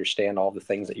like understand all the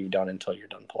things that you've done until you're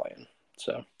done playing.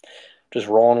 So just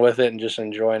rolling with it and just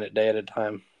enjoying it day at a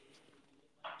time.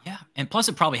 Yeah. And plus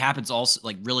it probably happens also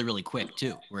like really, really quick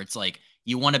too, where it's like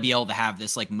you want to be able to have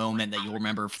this like moment that you'll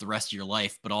remember for the rest of your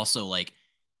life, but also like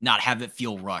not have it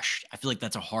feel rushed. I feel like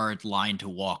that's a hard line to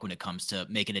walk when it comes to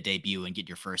making a debut and get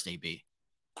your first AB.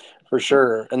 For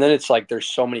sure. And then it's like there's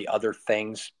so many other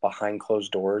things behind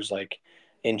closed doors, like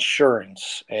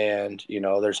insurance, and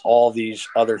there's all these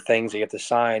other things that you have to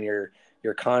sign, your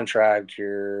contract,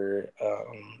 your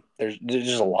there's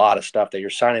just a lot of stuff that you're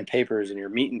signing papers and you're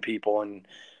meeting people and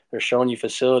they're showing you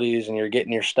facilities and you're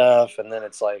getting your stuff, and then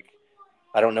it's like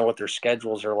I don't know what their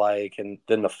schedules are like, and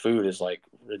then the food is like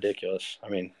ridiculous. I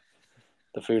mean,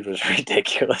 the food was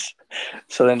ridiculous.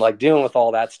 So then like dealing with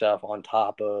all that stuff on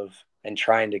top of and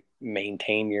trying to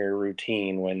maintain your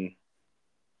routine when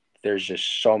there's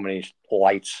just so many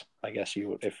lights, I guess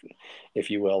you if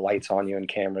you will, lights on you and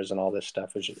cameras and all this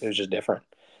stuff. It was just different.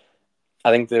 I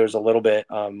think there was a little bit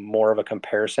more of a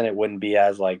comparison. It wouldn't be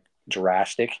as like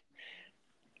drastic,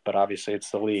 but obviously it's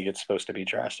the league. It's supposed to be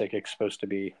drastic. It's supposed to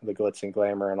be the glitz and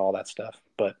glamour and all that stuff.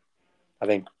 But I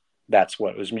think that's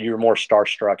what it was. You were more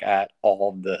starstruck at all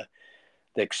of the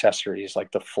accessories, like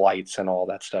the flights and all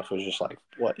that stuff. It was just like,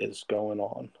 what is going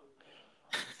on?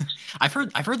 I've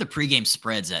heard the pregame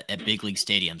spreads at big league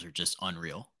stadiums are just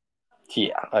unreal.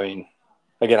 Yeah, I mean,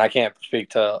 again, I can't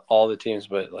speak to all the teams,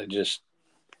 but like just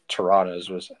Toronto's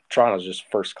just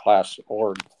first class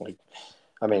org. Like,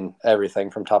 I mean,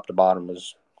 everything from top to bottom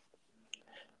was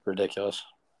ridiculous.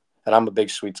 And I'm a big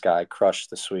sweets guy. I crushed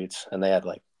the sweets, and they had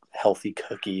like healthy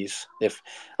cookies. If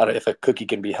I don't, if a cookie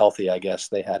can be healthy, I guess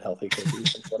they had healthy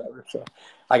cookies and whatever. So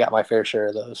I got my fair share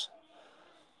of those.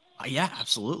 Yeah,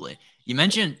 absolutely. You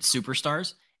mentioned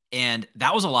superstars, and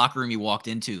that was a locker room you walked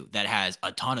into that has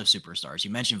a ton of superstars. You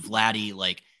mentioned Vladdy,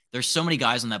 like there's so many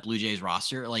guys on that Blue Jays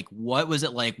roster. Like, what was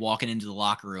it like walking into the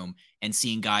locker room and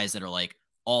seeing guys that are like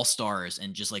all stars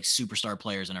and just like superstar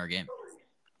players in our game?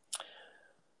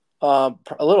 A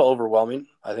little overwhelming,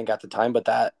 I think, at the time, but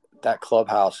that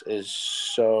clubhouse is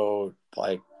so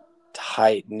like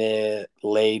tight knit,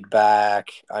 laid back.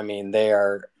 I mean, they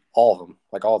are all of them,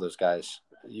 like all those guys.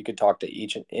 You could talk to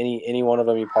each and any one of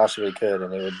them you possibly could,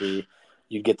 and it would be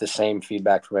you'd get the same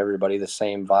feedback from everybody, the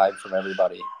same vibe from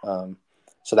everybody.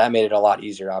 So that made it a lot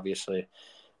easier, obviously.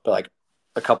 But like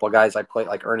a couple of guys I played,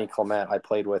 like Ernie Clement, I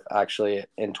played with actually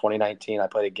in 2019. I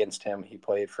played against him. He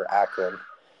played for Akron,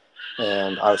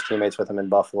 and I was teammates with him in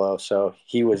Buffalo. So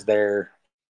he was there.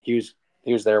 He was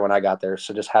he was there when I got there.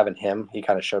 So just having him, he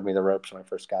kind of showed me the ropes when I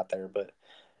first got there. But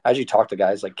as you talk to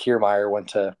guys, like Kiermaier went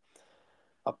to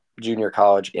a junior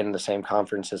college in the same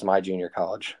conference as my junior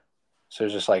college. So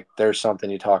it's just like there's something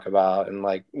you talk about, and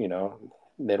like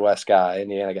Midwest guy,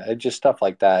 Indiana guy, just stuff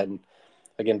like that. And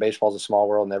again, baseball's a small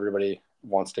world, and everybody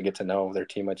wants to get to know their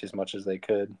teammates as much as they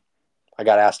could. I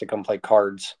got asked to come play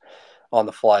cards on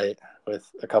the flight with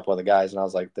a couple of the guys, and I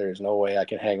was like, "There's no way I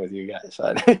can hang with you guys.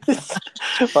 My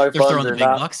They're funds throwing the are big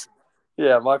not. bucks.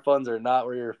 Yeah, my funds are not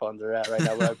where your funds are at right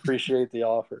now. But I appreciate the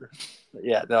offer. But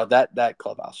yeah, no, that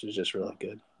clubhouse was just really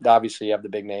good. Obviously, you have the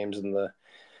big names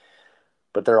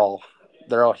but they're all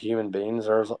human beings.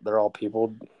 They're all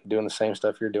people doing the same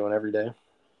stuff you're doing every day.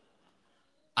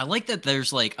 I like that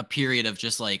there's like a period of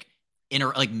just like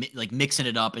like mixing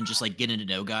it up and just like getting to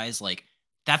know guys. Like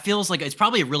that feels like it's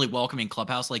probably a really welcoming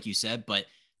clubhouse, like you said. But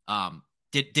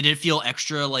did it feel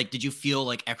extra? Like, did you feel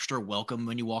like extra welcome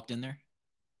when you walked in there?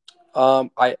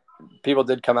 I people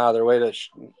did come out of their way to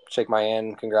shake my hand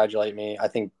and congratulate me. I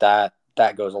think that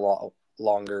goes a lot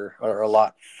longer or a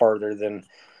lot further than,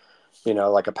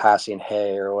 like a passing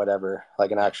hey or whatever,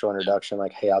 like an actual introduction,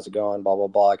 like, hey, how's it going? Blah, blah,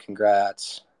 blah.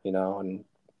 Congrats, and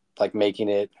like making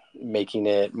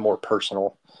it more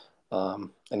personal.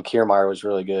 And Kiermaier was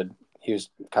really good. He was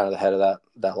kind of the head of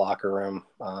that locker room,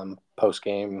 post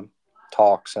game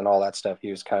talks and all that stuff. He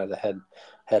was kind of the head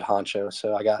honcho.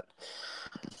 So I got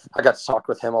to talk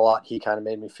with him a lot. He kind of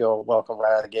made me feel welcome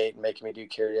right out of the gate, and making me do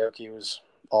karaoke was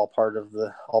all part of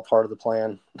the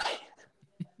plan.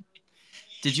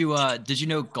 Did you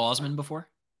know Gosman before?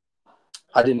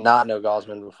 I did not know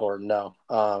Gosman before. No.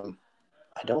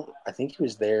 I think he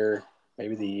was there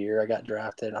maybe the year I got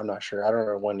drafted. I'm not sure. I don't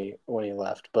know when he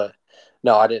left, but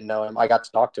no, I didn't know him. I got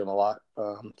to talk to him a lot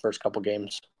first couple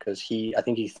games because I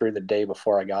think he threw the day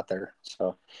before I got there,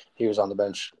 so he was on the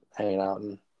bench hanging out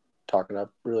and talking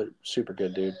up. Really super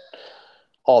good dude.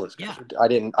 All those guys Yeah. I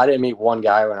didn't meet one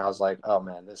guy when I was like, oh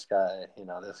man, this guy,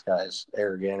 this guy's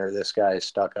arrogant or this guy's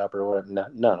stuck up or whatever. No,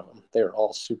 none of them. They were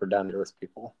all super down to earth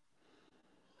people.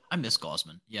 I miss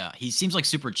Gosman. Yeah, he seems like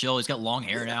super chill. He's got long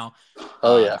hair now.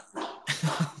 Oh yeah,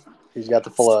 he's got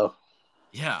the flow.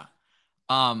 Yeah.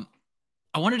 Um,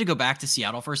 I wanted to go back to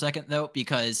Seattle for a second though,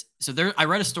 because I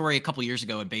read a story a couple years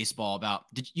ago in baseball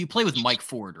about, did you play with Mike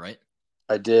Ford, right?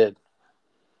 I did.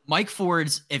 Mike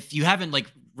Ford's, if you haven't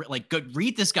go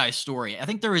read this guy's story. I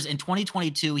think there was in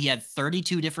 2022, he had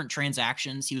 32 different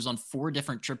transactions. He was on 4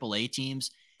 different AAA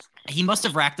teams. He must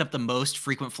have racked up the most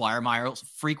frequent flyer miles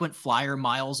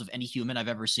of any human I've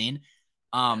ever seen.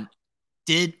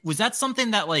 Was that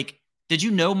something that did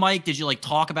you know Mike? Did you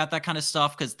talk about that kind of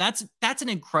stuff? Because that's an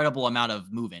incredible amount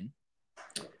of moving.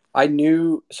 I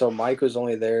knew. So Mike was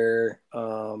only there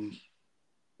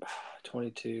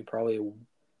 22, probably.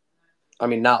 I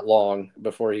mean, not long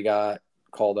before he got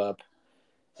called up.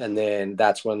 And then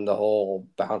that's when the whole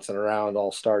bouncing around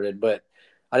all started. But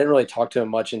I didn't really talk to him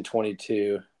much in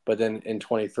 22. But then in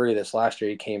 23, this last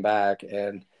year, he came back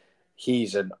and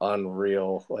he's an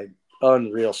unreal,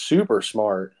 super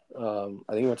smart. I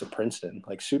think he went to Princeton,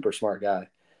 super smart guy.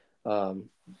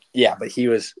 Yeah, but he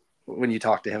was, when you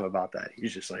talk to him about that, he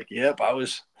was just like, yep, I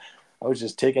was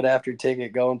just ticket after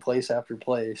ticket, going place after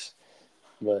place.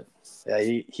 But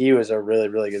yeah, he was a really,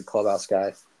 really good clubhouse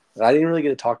guy. And I didn't really get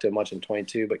to talk to him much in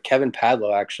 22, but Kevin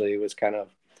Padlow actually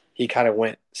he kind of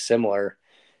went similar.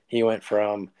 He went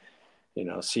from,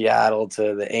 Seattle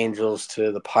to the Angels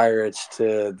to the Pirates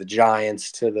to the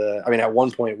Giants at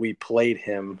one point we played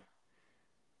him.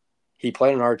 He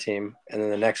played on our team, and then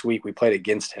the next week we played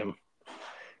against him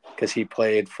because he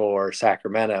played for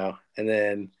Sacramento. And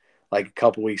then a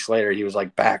couple weeks later, he was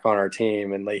back on our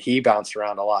team, and he bounced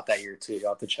around a lot that year too. You'll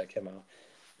have to check him out.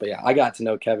 But yeah, I got to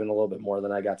know Kevin a little bit more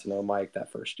than I got to know Mike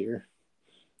that first year.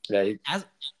 Yeah,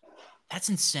 That's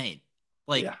insane.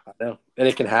 Yeah, I know, and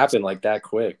it can happen that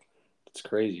quick. It's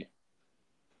crazy.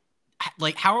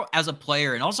 How, as a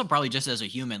player and also probably just as a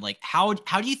human, how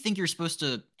do you think you're supposed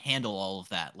to handle all of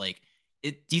that?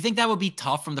 Do you think that would be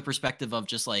tough from the perspective of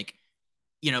just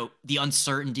the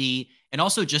uncertainty, and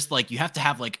also just you have to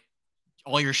have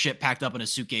all your shit packed up in a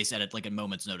suitcase at a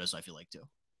moment's notice, I feel like too.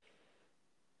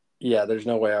 Yeah, there's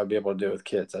no way I would be able to do it with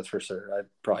kids. That's for sure. I'd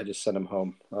probably just send them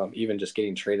home. Even just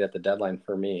getting traded at the deadline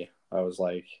for me, I was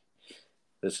like,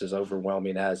 this is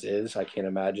overwhelming as is. I can't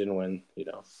imagine when,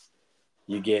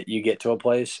 you get to a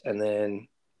place and then,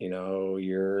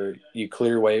 you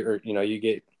clear weight, or, you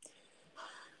get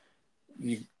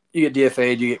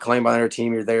DFA'd, you get claimed by their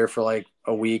team, you're there for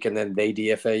a week, and then they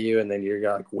DFA you, and then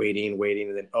you're waiting,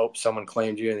 and then someone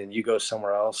claimed you, and then you go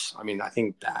somewhere else. I mean, I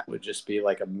think that would just be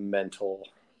a mental,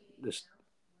 just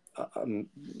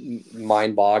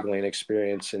mind-boggling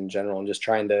experience in general, and just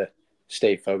trying to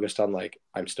stay focused on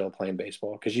I'm still playing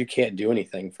baseball, because you can't do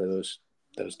anything for those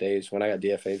days. When I got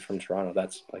DFA'd from Toronto,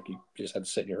 that's you just had to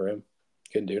sit in your room,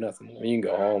 couldn't do nothing. I mean, you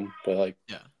can go home, but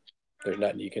yeah, there's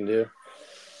nothing you can do.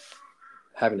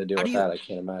 Having to deal with that, I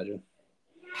can't imagine.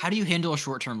 How do you handle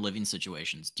short-term living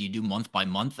situations? Do you do month by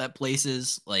month at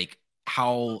places?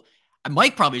 How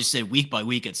Mike probably just said week by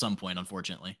week at some point,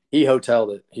 unfortunately. He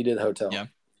hoteled it. He did hotel. Yeah.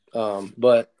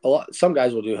 But some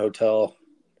guys will do hotel.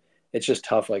 It's just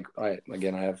tough. I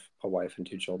have a wife and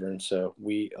 2 children, so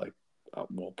we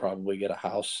we'll probably get a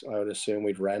house. I would assume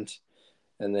we'd rent,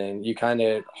 and then you kind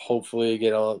of hopefully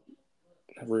get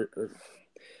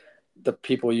the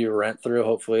people you rent through.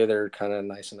 Hopefully they're kind of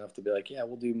nice enough to be like, yeah,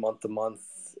 we'll do month to month.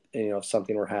 And, if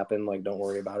something were to happen, don't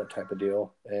worry about it type of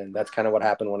deal. And that's kind of what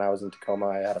happened when I was in Tacoma.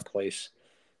 I had a place,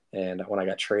 and when I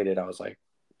got traded, I was like,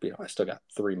 I still got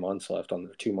 2 months left on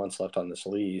this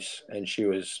lease. And she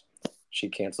was she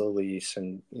canceled the lease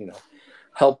and,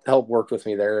 help worked with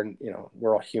me there. And,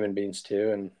 we're all human beings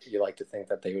too. And you like to think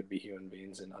that they would be human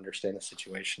beings and understand the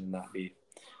situation and not be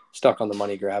stuck on the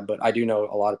money grab. But I do know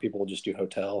a lot of people will just do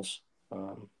hotels.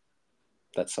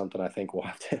 That's something I think we'll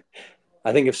have to.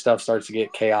 I think if stuff starts to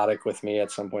get chaotic with me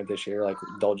at some point this year, like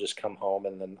they'll just come home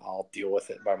and then I'll deal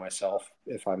with it by myself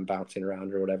if I'm bouncing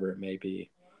around or whatever it may be.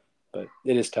 But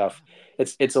it is tough.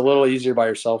 It's a little easier by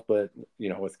yourself, but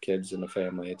with kids and the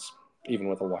family, it's even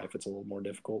with a wife, it's a little more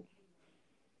difficult.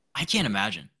 I can't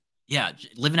imagine. Yeah,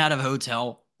 living out of a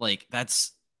hotel, like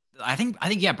that's. I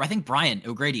think Brian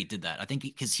O'Grady did that. I think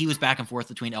because he was back and forth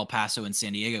between El Paso and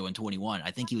San Diego in 21.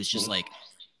 I think he was just like,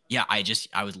 yeah,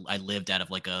 I lived out of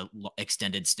like a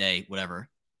extended stay, whatever.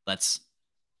 That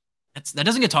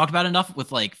doesn't get talked about enough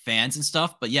with like fans and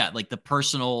stuff. But yeah, like the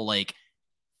personal, like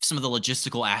some of the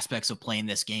logistical aspects of playing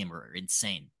this game are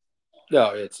insane.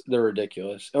 No, they're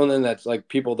ridiculous. And then that's like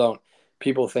people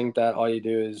think that all you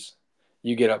do is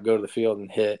you get up, go to the field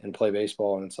and hit and play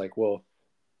baseball. And it's like, well,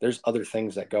 there's other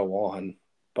things that go on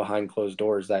behind closed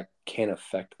doors that can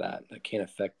affect that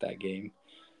game.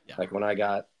 Yeah. Like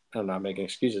I'm not making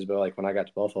excuses, but like when I got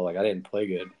to Buffalo, like I didn't play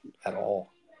good at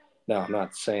all. Now I'm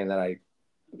not saying that I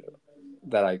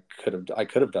could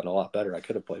have done a lot better. I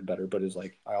could have played better, but it's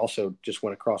like I also just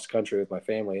went across the country with my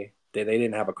family. They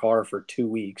didn't have a car for 2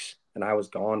 weeks, and I was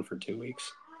gone for 2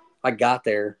 weeks. I got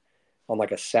there on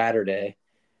like a Saturday,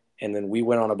 and then we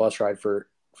went on a bus ride for a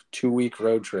 2 week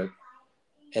road trip,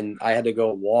 and I had to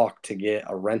go walk to get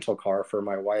a rental car for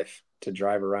my wife to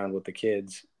drive around with the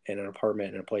kids in an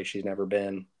apartment in a place she's never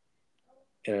been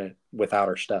without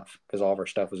her stuff because all of her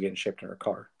stuff was getting shipped in her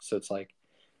car. So it's like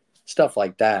stuff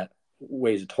like that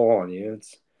weighs a toll on you.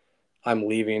 I'm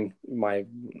leaving my,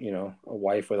 a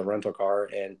wife with a rental car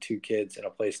and 2 kids in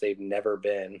a place they've never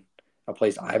been, a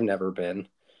place I've never been.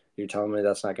 You're telling me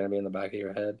that's not going to be in the back of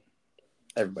your head?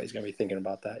 Everybody's going to be thinking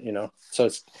about that, So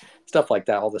it's stuff like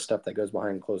that, all the stuff that goes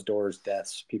behind closed doors,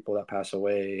 deaths, people that pass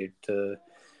away to,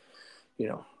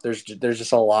 there's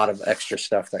just a lot of extra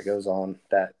stuff that goes on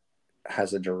that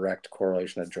has a direct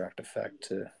correlation, a direct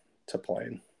effect to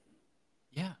playing.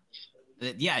 Yeah.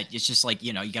 Yeah, it's just like,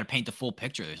 you got to paint the full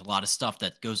picture. There's a lot of stuff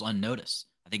that goes unnoticed.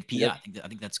 Yep. I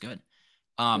think that's good.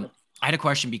 I had a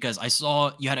question because I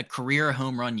saw you had a career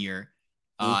home run year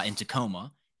in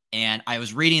Tacoma, and I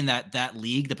was reading that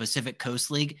league, the Pacific Coast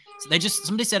League. So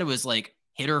somebody said it was like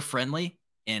hitter friendly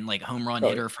and like home run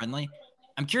hitter friendly.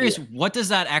 I'm curious, what does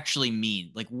that actually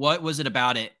mean? Like, what was it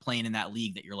about it playing in that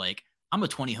league that you're like, I'm a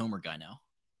 20 homer guy now?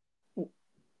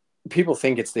 People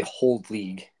think it's the whole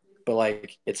league, but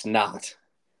like it's not.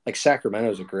 Like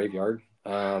Sacramento is a graveyard.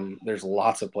 There's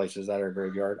lots of places that are a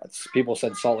graveyard. People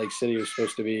said Salt Lake City was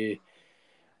supposed to be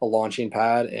a launching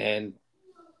pad, and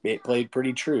it played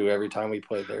pretty true every time we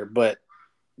played there. But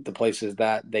the places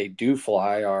that they do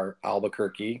fly are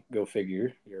Albuquerque. Go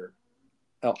figure. Your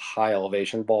high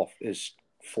elevation ball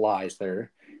flies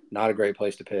there. Not a great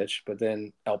place to pitch. But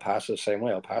then El Paso, same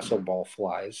way. El Paso ball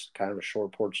flies. Kind of a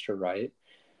short porch to right.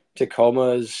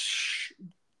 Tacoma's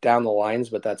down the lines,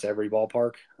 but that's every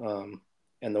ballpark.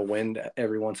 And the wind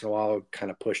every once in a while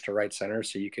kind of push to right center,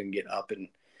 so you can get up and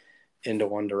into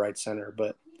one to right center.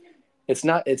 But it's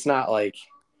not like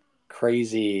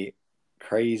crazy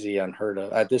unheard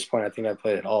of. At this point, I think I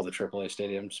played at all the AAA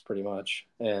stadiums pretty much,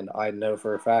 and I know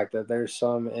for a fact that there's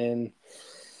some in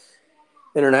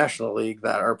International League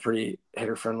that are pretty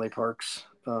hitter friendly parks.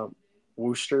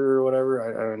 Worcester or whatever,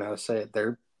 I don't know how to say it.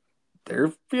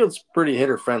 Their field's pretty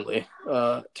hitter friendly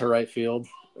to right field.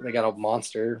 They got a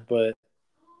monster, but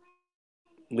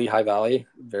Lehigh Valley,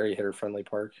 very hitter friendly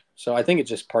park. So I think it's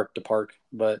just park to park,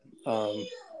 but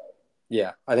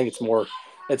yeah, I think it's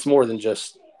more than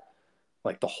just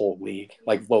like the whole league.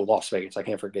 Like Las Vegas, I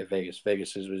can't forget Vegas.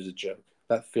 Vegas was a joke.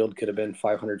 That field could have been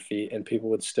 500 feet and people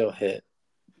would still hit,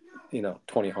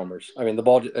 20 homers. I mean, the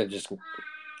ball just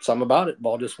something about it.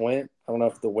 Ball just went. I don't know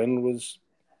if the wind was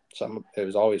something. There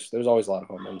was always a lot of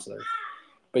home runs there.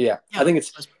 But yeah, I think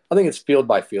it's field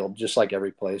by field, just like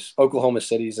every place. Oklahoma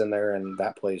City's in there, and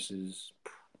that place is a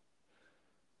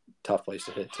tough place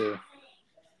to hit too.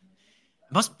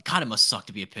 It must suck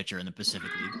to be a pitcher in the Pacific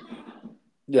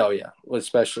League. Oh yeah, well,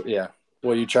 especially yeah.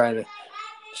 Well, you're trying to.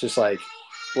 It's just like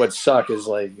what suck is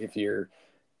like if you're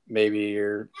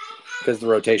because the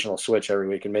rotational switch every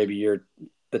week, and maybe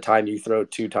the time you throw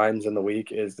 2 times in the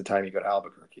week is the time you go to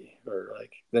Albuquerque, or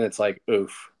like then it's like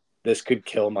oof, this could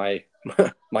kill my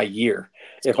my year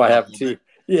if I have 2.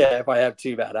 Yeah, if I have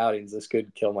 2 bad outings, this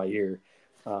could kill my year.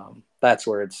 That's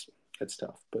where it's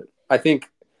tough, but I think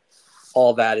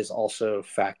all that is also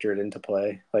factored into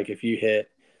play. Like if you hit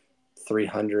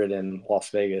 300 in Las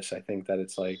Vegas, I think that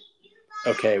it's like,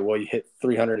 okay, well, you hit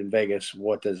 300 in Vegas.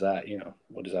 What does that,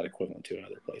 what is that equivalent to in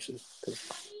other places?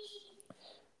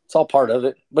 It's all part of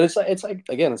it. But it's like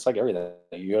again, it's like everything.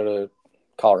 You go to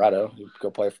Colorado, you go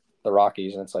play the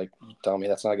Rockies, and it's like, you tell me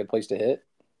that's not a good place to hit?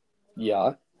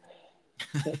 Yeah.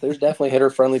 There's definitely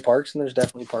hitter-friendly parks, and there's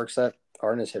definitely parks that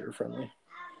aren't as hitter-friendly.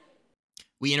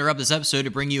 We interrupt this episode to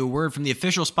bring you a word from the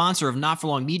official sponsor of Not For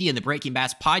Long Media and the Breaking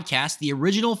Bats podcast, the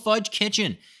Original Fudge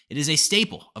Kitchen. It is a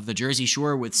staple of the Jersey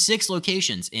Shore with 6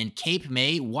 locations in Cape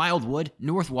May, Wildwood,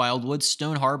 North Wildwood,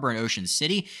 Stone Harbor, and Ocean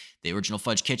City. The Original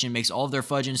Fudge Kitchen makes all of their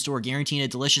fudge in store, guaranteeing a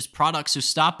delicious product, so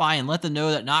stop by and let them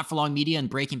know that Not For Long Media and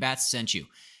Breaking Bats sent you.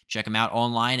 Check them out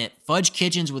online at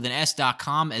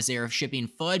fudgekitchens.com as they are shipping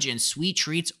fudge and sweet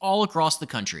treats all across the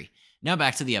country. Now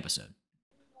back to the episode.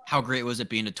 How great was it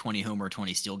being a 20 homer,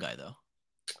 20 steal guy, though?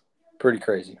 Pretty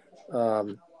crazy.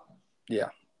 Yeah.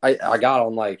 I got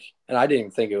on and I didn't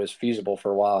even think it was feasible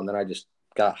for a while. And then I just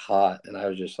got hot and I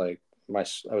was just like,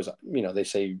 they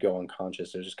say you go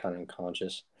unconscious. They're just kind of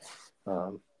unconscious. I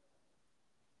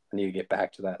need to get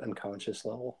back to that unconscious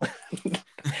level.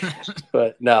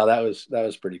 But no, that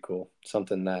was pretty cool.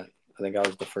 Something that I think I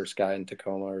was the first guy in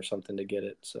Tacoma or something to get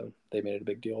it. So they made a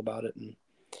big deal about it. And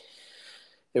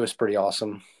it was pretty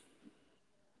awesome.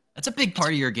 That's a big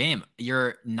part of your game.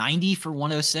 You're 90 for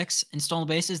 106 in stolen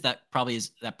bases. That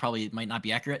probably might not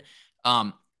be accurate.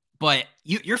 But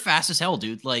you're fast as hell,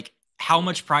 dude. Like, how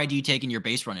much pride do you take in your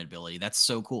base running ability? That's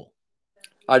so cool.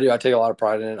 I do. I take a lot of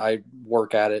pride in it. I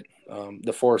work at it.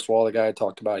 The Forrest Wall, the guy I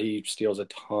talked about, he steals a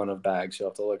ton of bags. You'll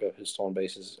have to look at his stolen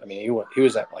bases. I mean, he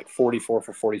was at like 44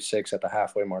 for 46 at the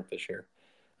halfway mark this year.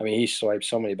 I mean, he swiped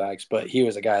so many bags, but he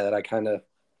was a guy that I kind of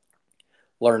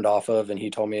learned off of, and he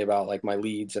told me about like my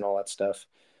leads and all that stuff.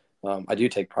 I do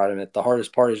take pride in it. The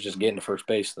hardest part is just getting to first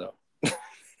base, though.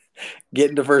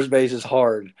 Getting to first base is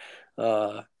hard.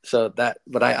 But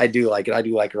I do like it. I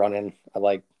do like running.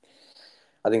 I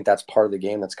think that's part of the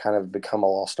game that's kind of become a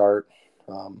lost art.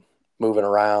 Moving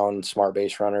around, smart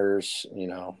base runners,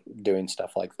 doing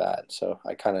stuff like that. So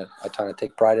I kind of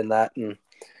take pride in that and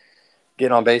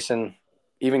getting on base and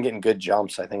even getting good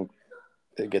jumps. I think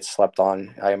it gets slept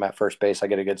on. I am at first base. I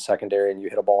get a good secondary, and you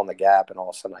hit a ball in the gap, and all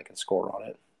of a sudden I can score on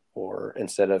it. Or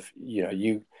instead of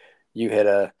you hit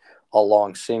a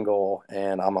long single,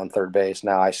 and I'm on third base.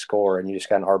 Now I score, and you just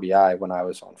got an RBI when I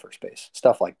was on first base.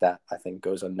 Stuff like that I think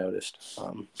goes unnoticed.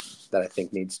 That I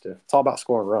think needs to. It's all about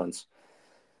scoring runs,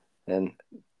 and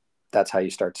that's how you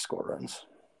start to score runs.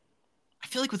 I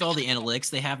feel like with all the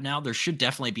analytics they have now, there should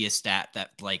definitely be a stat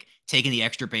that like taking the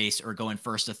extra base or going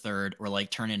first to third or like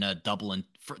turning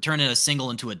a single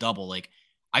into a double. Like,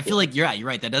 I feel like you're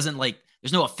right. That doesn't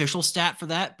there's no official stat for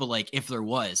that, but like if there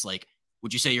was, like,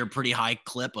 would you say you're a pretty high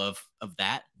clip of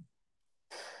that?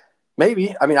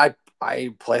 Maybe. I mean,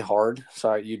 I play hard,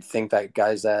 so you'd think that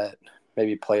guys that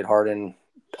maybe played hard and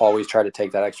always try to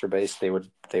take that extra base, they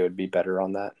would be better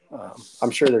on that.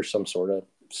 I'm sure there's some sort of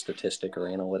statistic or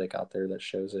analytic out there that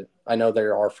shows it. I know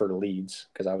there are for leads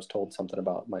because I was told something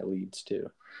about my leads too.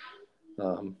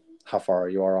 How far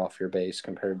you are off your base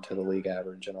compared to the league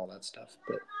average and all that stuff.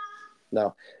 But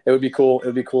no, it would be cool. It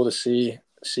would be cool to see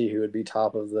who would be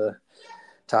top of the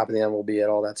MLB at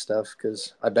all that stuff,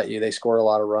 because I bet you they score a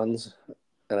lot of runs,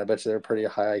 and I bet you they're pretty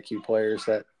high IQ players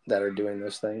that are doing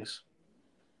those things.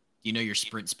 Do you know your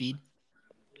sprint speed?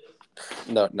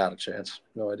 No, not a chance.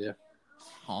 No idea.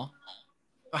 Huh?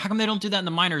 How come they don't do that in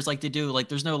the minors like they do? Like,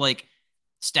 there's no like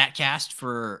stat cast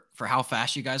for how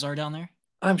fast you guys are down there?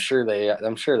 I'm sure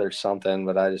there's something,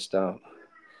 but I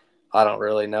don't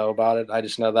really know about it. I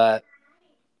just know that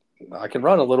I can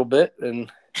run a little bit, and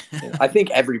I think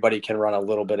everybody can run a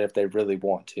little bit if they really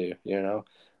want to,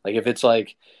 like if it's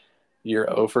like you're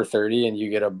 0 for 30 and you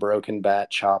get a broken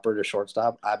bat chopper to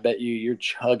shortstop, I bet you're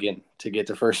chugging to get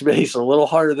to first base a little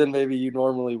harder than maybe you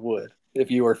normally would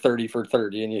if you were 30 for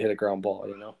 30 and you hit a ground ball,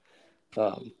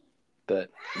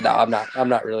 but no, I'm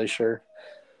not really sure.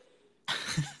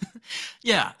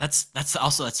 Yeah,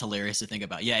 that's hilarious to think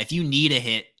about. Yeah, if you need a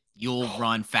hit, you'll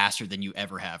run faster than you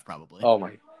ever have, probably. Oh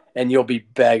my! And you'll be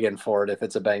begging for it if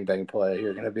it's a bang bang play.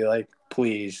 You're gonna be like,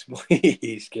 please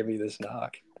give me this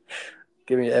knock.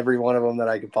 Give me every one of them that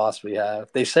I could possibly have.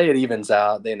 They say it evens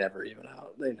out. They never even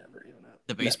out.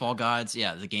 The baseball gods,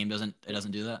 yeah, the game doesn't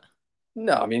do that.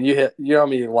 No, I mean you know how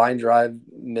many line drive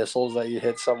missiles that you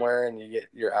hit somewhere and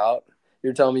you're out.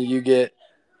 You're telling me you get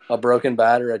a broken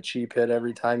bat or a cheap hit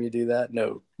every time you do that?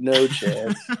 No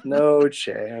chance. No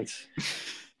chance.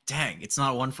 Dang, it's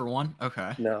not 1 for 1.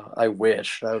 Okay. No, I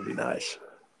wish. That would be nice.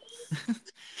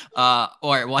 All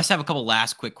right. Well, I just have a couple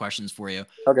last quick questions for you.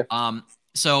 Okay.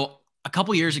 So a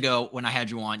couple years ago when I had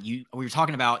you on, we were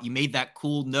talking about you made that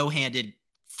cool no-handed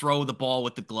throw the ball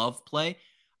with the glove play.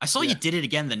 I saw you Yeah. did it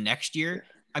again the next year.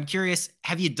 I'm curious,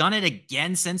 have you done it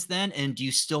again since then? And do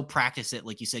you still practice it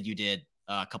like you said you did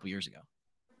a couple years ago?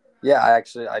 Yeah,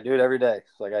 I do it every day.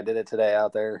 Like I did it today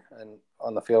out there and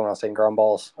on the field when I was taking ground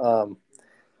balls.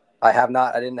 I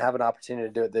didn't have an opportunity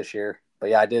to do it this year, but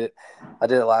yeah, I did it. I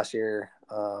did it last year,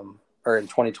 or in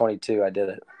 2022. I did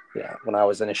it. Yeah, when I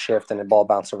was in a shift and the ball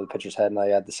bounced over the pitcher's head, and I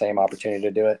had the same opportunity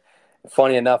to do it.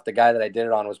 Funny enough, the guy that I did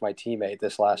it on was my teammate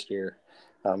this last year,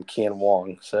 Kian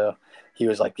Wong. So he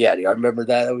was like, "Yeah, dude, I remember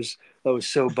that. That was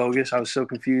so bogus. I was so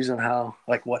confused on how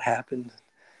like what happened."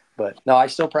 But no, I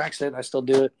still practice it. I still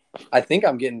do it. I think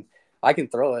I can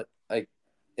throw it. Like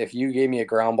if you gave me a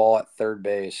ground ball at third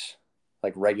base,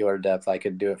 like regular depth, I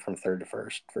could do it from third to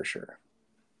first for sure.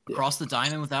 Yeah. Across the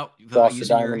diamond without Cross the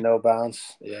using your diamond, no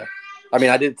bounce. Yeah. I mean,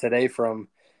 I did today from,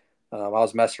 I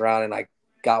was messing around and I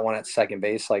got one at second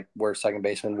base, like where second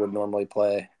baseman would normally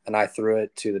play. And I threw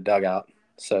it to the dugout.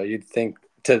 So you'd think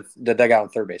to the dugout on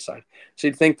third base side. So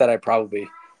you'd think that I could probably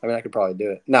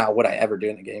do it. Now, would I ever do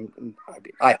it in a game?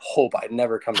 I hope I'd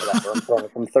never come to that. Where I'm throwing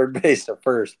from third base to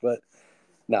first, but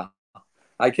no,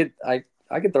 I could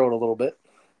throw it a little bit.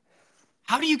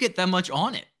 How do you get that much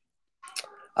on it?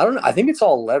 I don't know. I think it's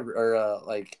all lever or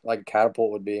like a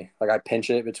catapult would be. Like I pinch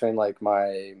it between like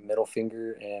my middle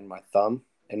finger and my thumb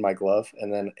in my glove,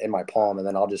 and then in my palm, and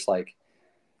then I'll just like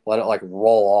let it like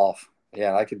roll off.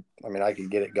 Yeah, I could. I mean, I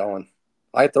could get it going.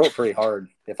 I throw it pretty hard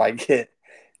if I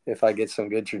get some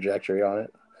good trajectory on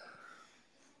it.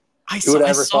 Who would have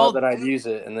I ever thought saw that I'd use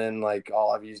it, and then like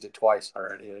I've used it twice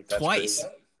already. Like that's crazy. twice.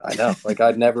 I know. Like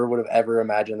I never would have ever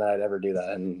imagined that I'd ever do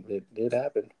that, and it did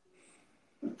happen.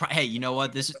 Hey, you know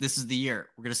what? This is the year.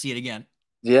 We're gonna see it again.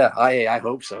 Yeah, I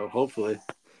hope so. Hopefully.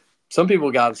 Some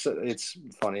people got it's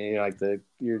funny, like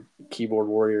your keyboard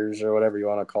warriors or whatever you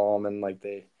want to call them, and like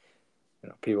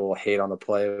people will hate on the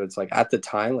play. It's like at the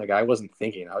time, like I wasn't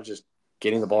thinking, I was just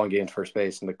getting the ball and getting to first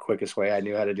base, and the quickest way I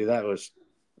knew how to do that was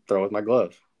throw with my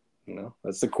glove.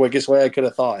 That's the quickest way I could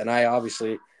have thought, and I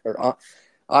obviously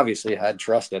had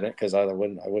trust in it because I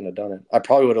wouldn't have done it. I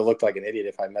probably would have looked like an idiot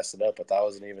if I messed it up, but that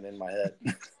wasn't even in my head.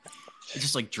 It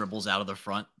just like dribbles out of the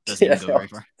front, doesn't Yeah, even go very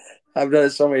far. I've done it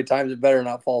so many times, it better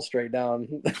not fall straight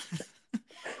down.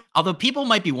 Although people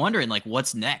might be wondering, like,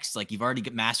 what's next? Like, you've already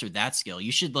mastered that skill.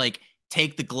 You should like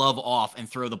take the glove off and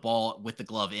throw the ball with the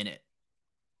glove in it.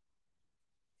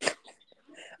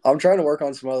 I'm trying to work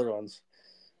on some other ones.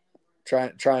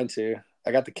 Trying to.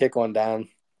 I got the kick one down.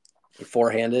 You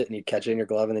forehand it and you catch it in your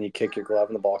glove, and then you kick your glove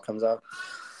and the ball comes out.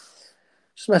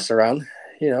 Just mess around,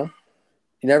 You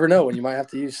never know when you might have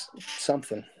to use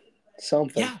something.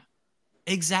 Yeah,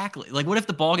 exactly. Like, what if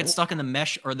the ball gets stuck in the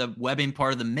mesh or the webbing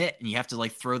part of the mitt, and you have to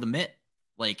like throw the mitt?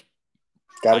 Like,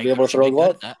 Got to be able to should throw a get good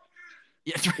glove. at that.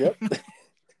 Yeah. Yep.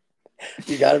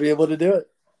 You got to be able to do it.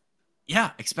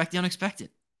 Yeah. Expect the unexpected.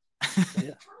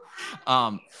 Yeah.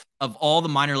 Of all the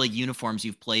minor league uniforms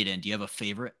you've played in, do you have a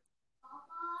favorite?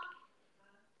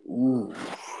 Ooh,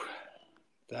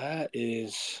 that's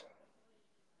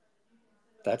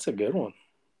a good one.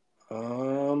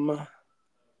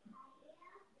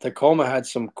 Tacoma had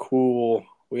some cool.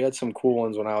 We had some cool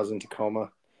ones when I was in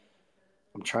Tacoma.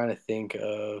 I'm trying to think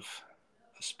of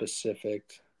a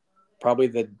specific. Probably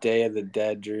the Day of the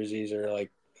Dead jerseys, or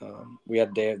like we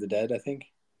had Day of the Dead, I think,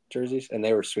 jerseys, and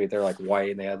they were sweet. They're like white,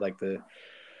 and they had like the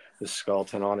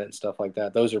skeleton on it and stuff like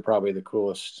that. Those are probably the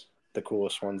coolest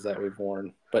ones that we've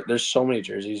worn. But there's so many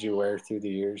jerseys you wear through the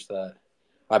years that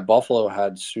my Buffalo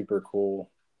had super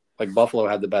cool. Like Buffalo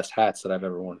had the best hats that I've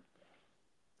ever worn.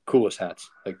 Coolest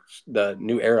hats. Like the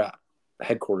New Era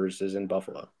headquarters is in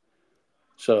Buffalo.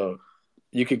 So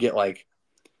you could get like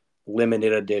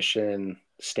limited edition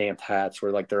stamped hats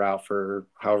where like they're out for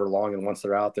however long, and once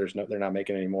they're out, they're not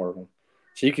making any more of them.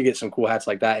 So you could get some cool hats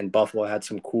like that. And Buffalo had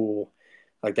some cool,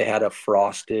 like they had a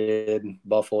frosted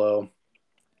Buffalo,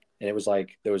 and it was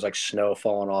like there was like snow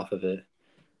falling off of it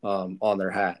on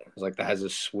their hat. It was like that has a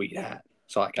sweet hat.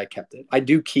 So like I kept it. I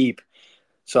do keep.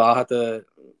 So I'll have to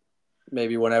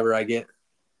maybe whenever I get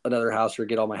another house or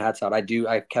get all my hats out.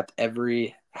 I've kept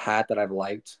every hat that I've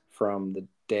liked from the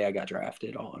day I got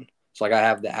drafted on. So like I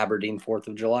have the Aberdeen 4th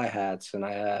of July hats, and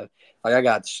I have like I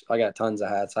got tons of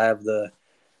hats. I have the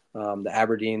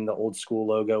Aberdeen, the old school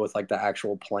logo with like the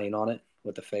actual plane on it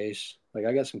with the face. Like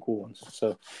I got some cool ones.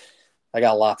 So I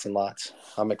got lots and lots.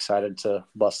 I'm excited to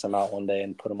bust them out one day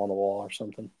and put them on the wall or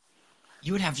something.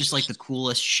 You would have just like the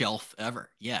coolest shelf ever.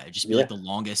 Yeah, it'd just be Yeah, like the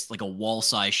longest, like a wall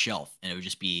size shelf, and it would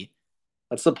just be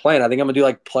that's the plan. I think I'm gonna do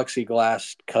like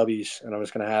plexiglass cubbies, and I'm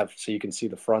just gonna have so you can see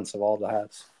the fronts of all the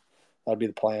hats. That'd be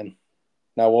the plan.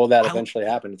 Now, will that I, eventually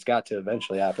happen? It's got to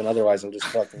eventually happen. Otherwise, I'm just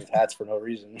collecting these hats for no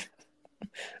reason.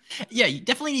 yeah, you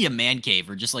definitely need a man cave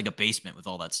or just like a basement with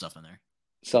all that stuff in there.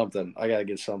 Something. I gotta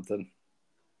get something.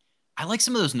 I like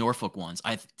some of those Norfolk ones.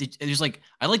 I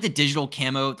like the digital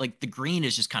camo. Like the green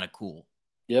is just kind of cool.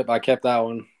 Yep, I kept that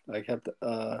one. I kept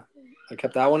that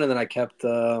one, and then I kept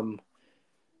I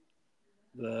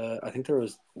think there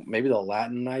was maybe the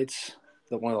Latin Knights,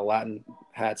 one of the Latin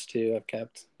hats too. I've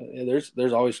kept.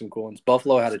 There's always some cool ones.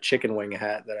 Buffalo had a chicken wing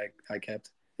hat that I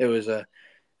kept. It was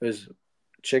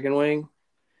chicken wing,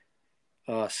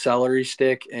 celery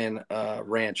stick, and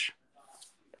ranch.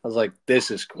 I was like,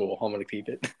 this is cool. I'm gonna keep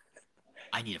it.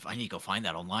 I need to go find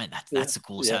that online. Yeah, That's the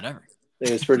coolest yeah. hat ever.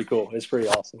 It was pretty cool. It's pretty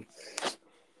awesome.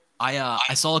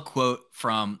 I saw a quote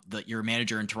from your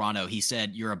manager in Toronto. He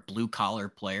said you're a blue collar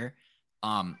player.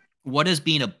 What does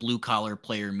being a blue collar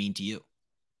player mean to you?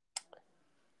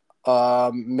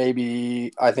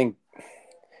 Maybe I think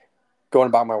going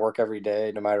about my work every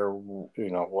day, no matter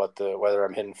whether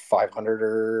I'm hitting 500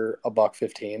 or a buck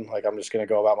 15, like I'm just gonna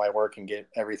go about my work and get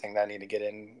everything that I need to get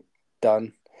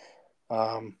done.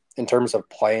 In terms of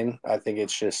playing, I think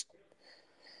it's just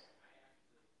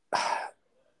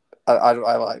I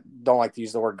don't like to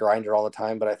use the word grinder all the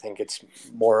time, but I think it's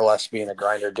more or less being a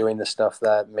grinder, doing the stuff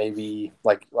that maybe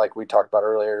like we talked about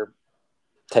earlier,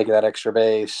 taking that extra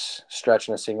base,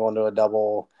 stretching a single into a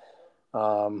double,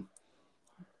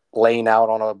 laying out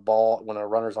on a ball when a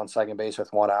runner's on second base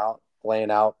with one out,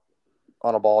 laying out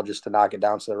on a ball just to knock it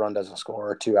down so the run doesn't score,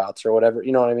 or two outs or whatever.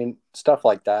 You know what I mean? Stuff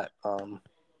like that.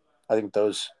 I think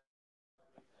those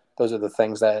are the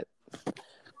things that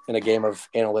in a game of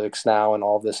analytics now and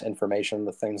all of this information,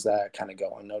 the things that kind of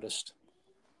go unnoticed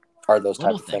are those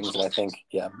type of things that I think,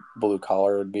 yeah, blue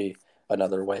collar would be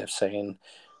another way of saying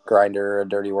grinder, a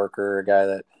dirty worker, a guy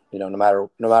that, no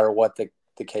matter what the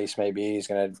case may be, he's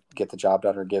going to get the job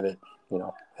done or give it,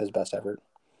 his best effort.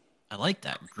 I like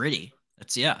that. Gritty.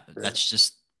 That's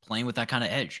just playing with that kind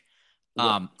of edge.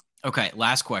 Yep. Okay,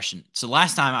 last question. So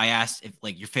last time I asked if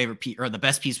like your favorite or the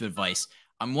best piece of advice.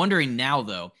 I'm wondering now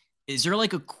though, is there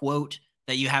like a quote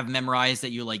that you have memorized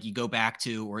that you go back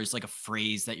to, or is like a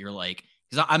phrase that you're like,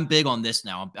 because I'm big on this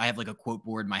now. I have like a quote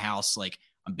board in my house. Like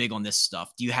I'm big on this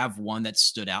stuff. Do you have one that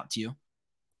stood out to you?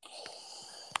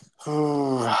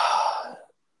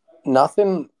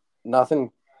 Nothing.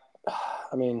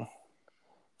 I mean,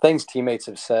 things teammates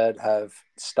have said have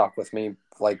stuck with me.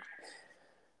 Like,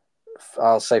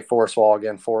 I'll say Forrest Wall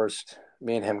again. Forrest,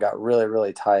 me and him got really,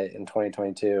 really tight in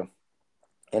 2022,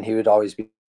 and he would always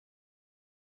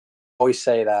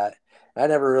say that. I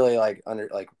never really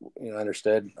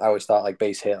understood. I always thought like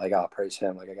base hit, like I'll praise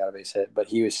him, like I got a base hit. But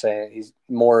he was saying he's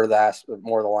more the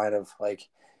line of like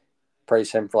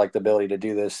praise him for like the ability to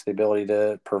do this, the ability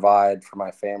to provide for my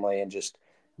family, and just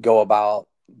go about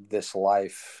this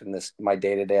life and this my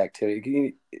day to day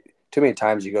activity. Too many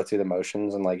times you go through the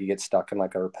motions and like you get stuck in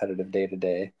like a repetitive day to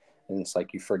day, and it's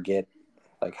like you forget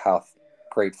like how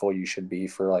grateful you should be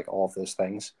for like all of those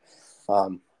things.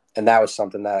 And that was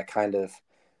something that kind of,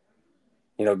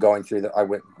 going through I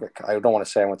don't want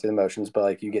to say I went through the motions, but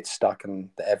like you get stuck in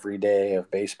the everyday of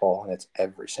baseball, and it's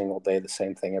every single day, the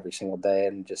same thing every single day.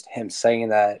 And just him saying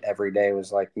that every day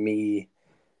was like me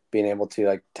being able to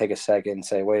like take a second and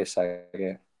say, wait a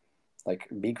second, like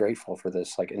be grateful for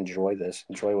this, like enjoy this,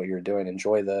 enjoy what you're doing,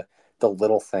 enjoy the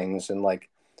little things, and like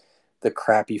the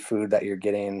crappy food that you're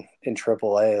getting in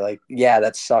AAA. Like, yeah,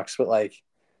 that sucks, but like,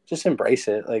 just embrace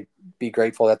it. Like, be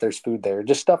grateful that there's food there.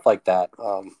 Just stuff like that.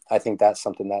 I think that's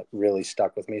something that really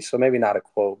stuck with me. So maybe not a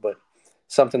quote, but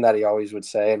something that he always would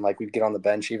say. And like, we'd get on the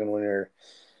bench even when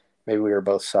maybe we were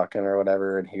both sucking or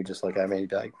whatever, and he'd just look at me, he'd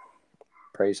be like,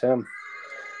 praise him.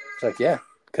 It's like, yeah,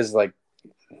 because like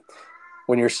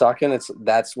when you're sucking,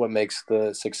 that's what makes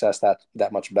the success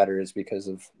that much better, is because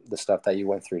of the stuff that you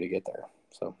went through to get there.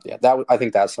 So yeah, I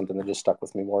think that's something that just stuck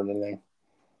with me more than anything.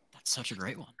 That's such a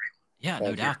great one. Yeah,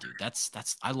 no doubt, dude. That's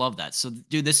I love that. So,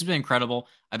 dude, this has been incredible.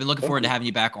 I've been looking forward to having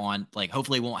you back on. Like,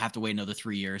 hopefully, we won't have to wait another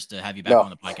 3 years to have you back on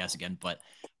the podcast again. But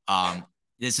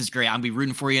this is great. I'm gonna be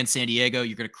rooting for you in San Diego.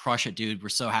 You're gonna crush it, dude. We're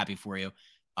so happy for you.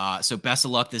 So best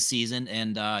of luck this season.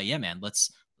 And yeah, man,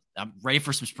 I'm ready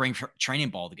for some spring training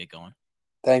ball to get going.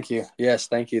 Thank you. Yes,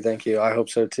 thank you. I hope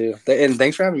so too. And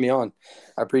thanks for having me on.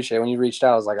 I appreciate it. When you reached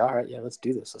out, I was like, all right, yeah, let's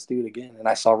do this. Let's do it again. And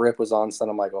I saw Rip was on, so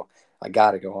I'm like, well, I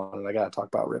got to go on, and I got to talk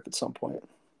about Rip at some point.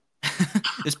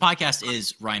 This podcast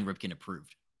is Ryan Ripken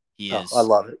approved. He is. I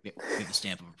love it. We have the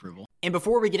stamp of approval. And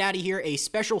before we get out of here, a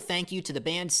special thank you to the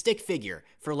band Stick Figure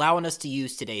for allowing us to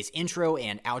use today's intro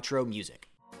and outro music.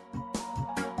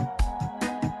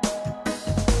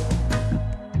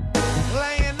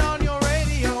 Playing on your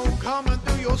radio, coming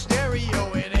through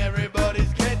stereo and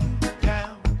everybody's getting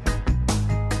down.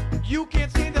 You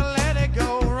can't seem to let it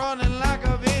go, running like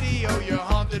a video. You're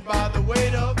haunted by the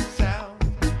weight of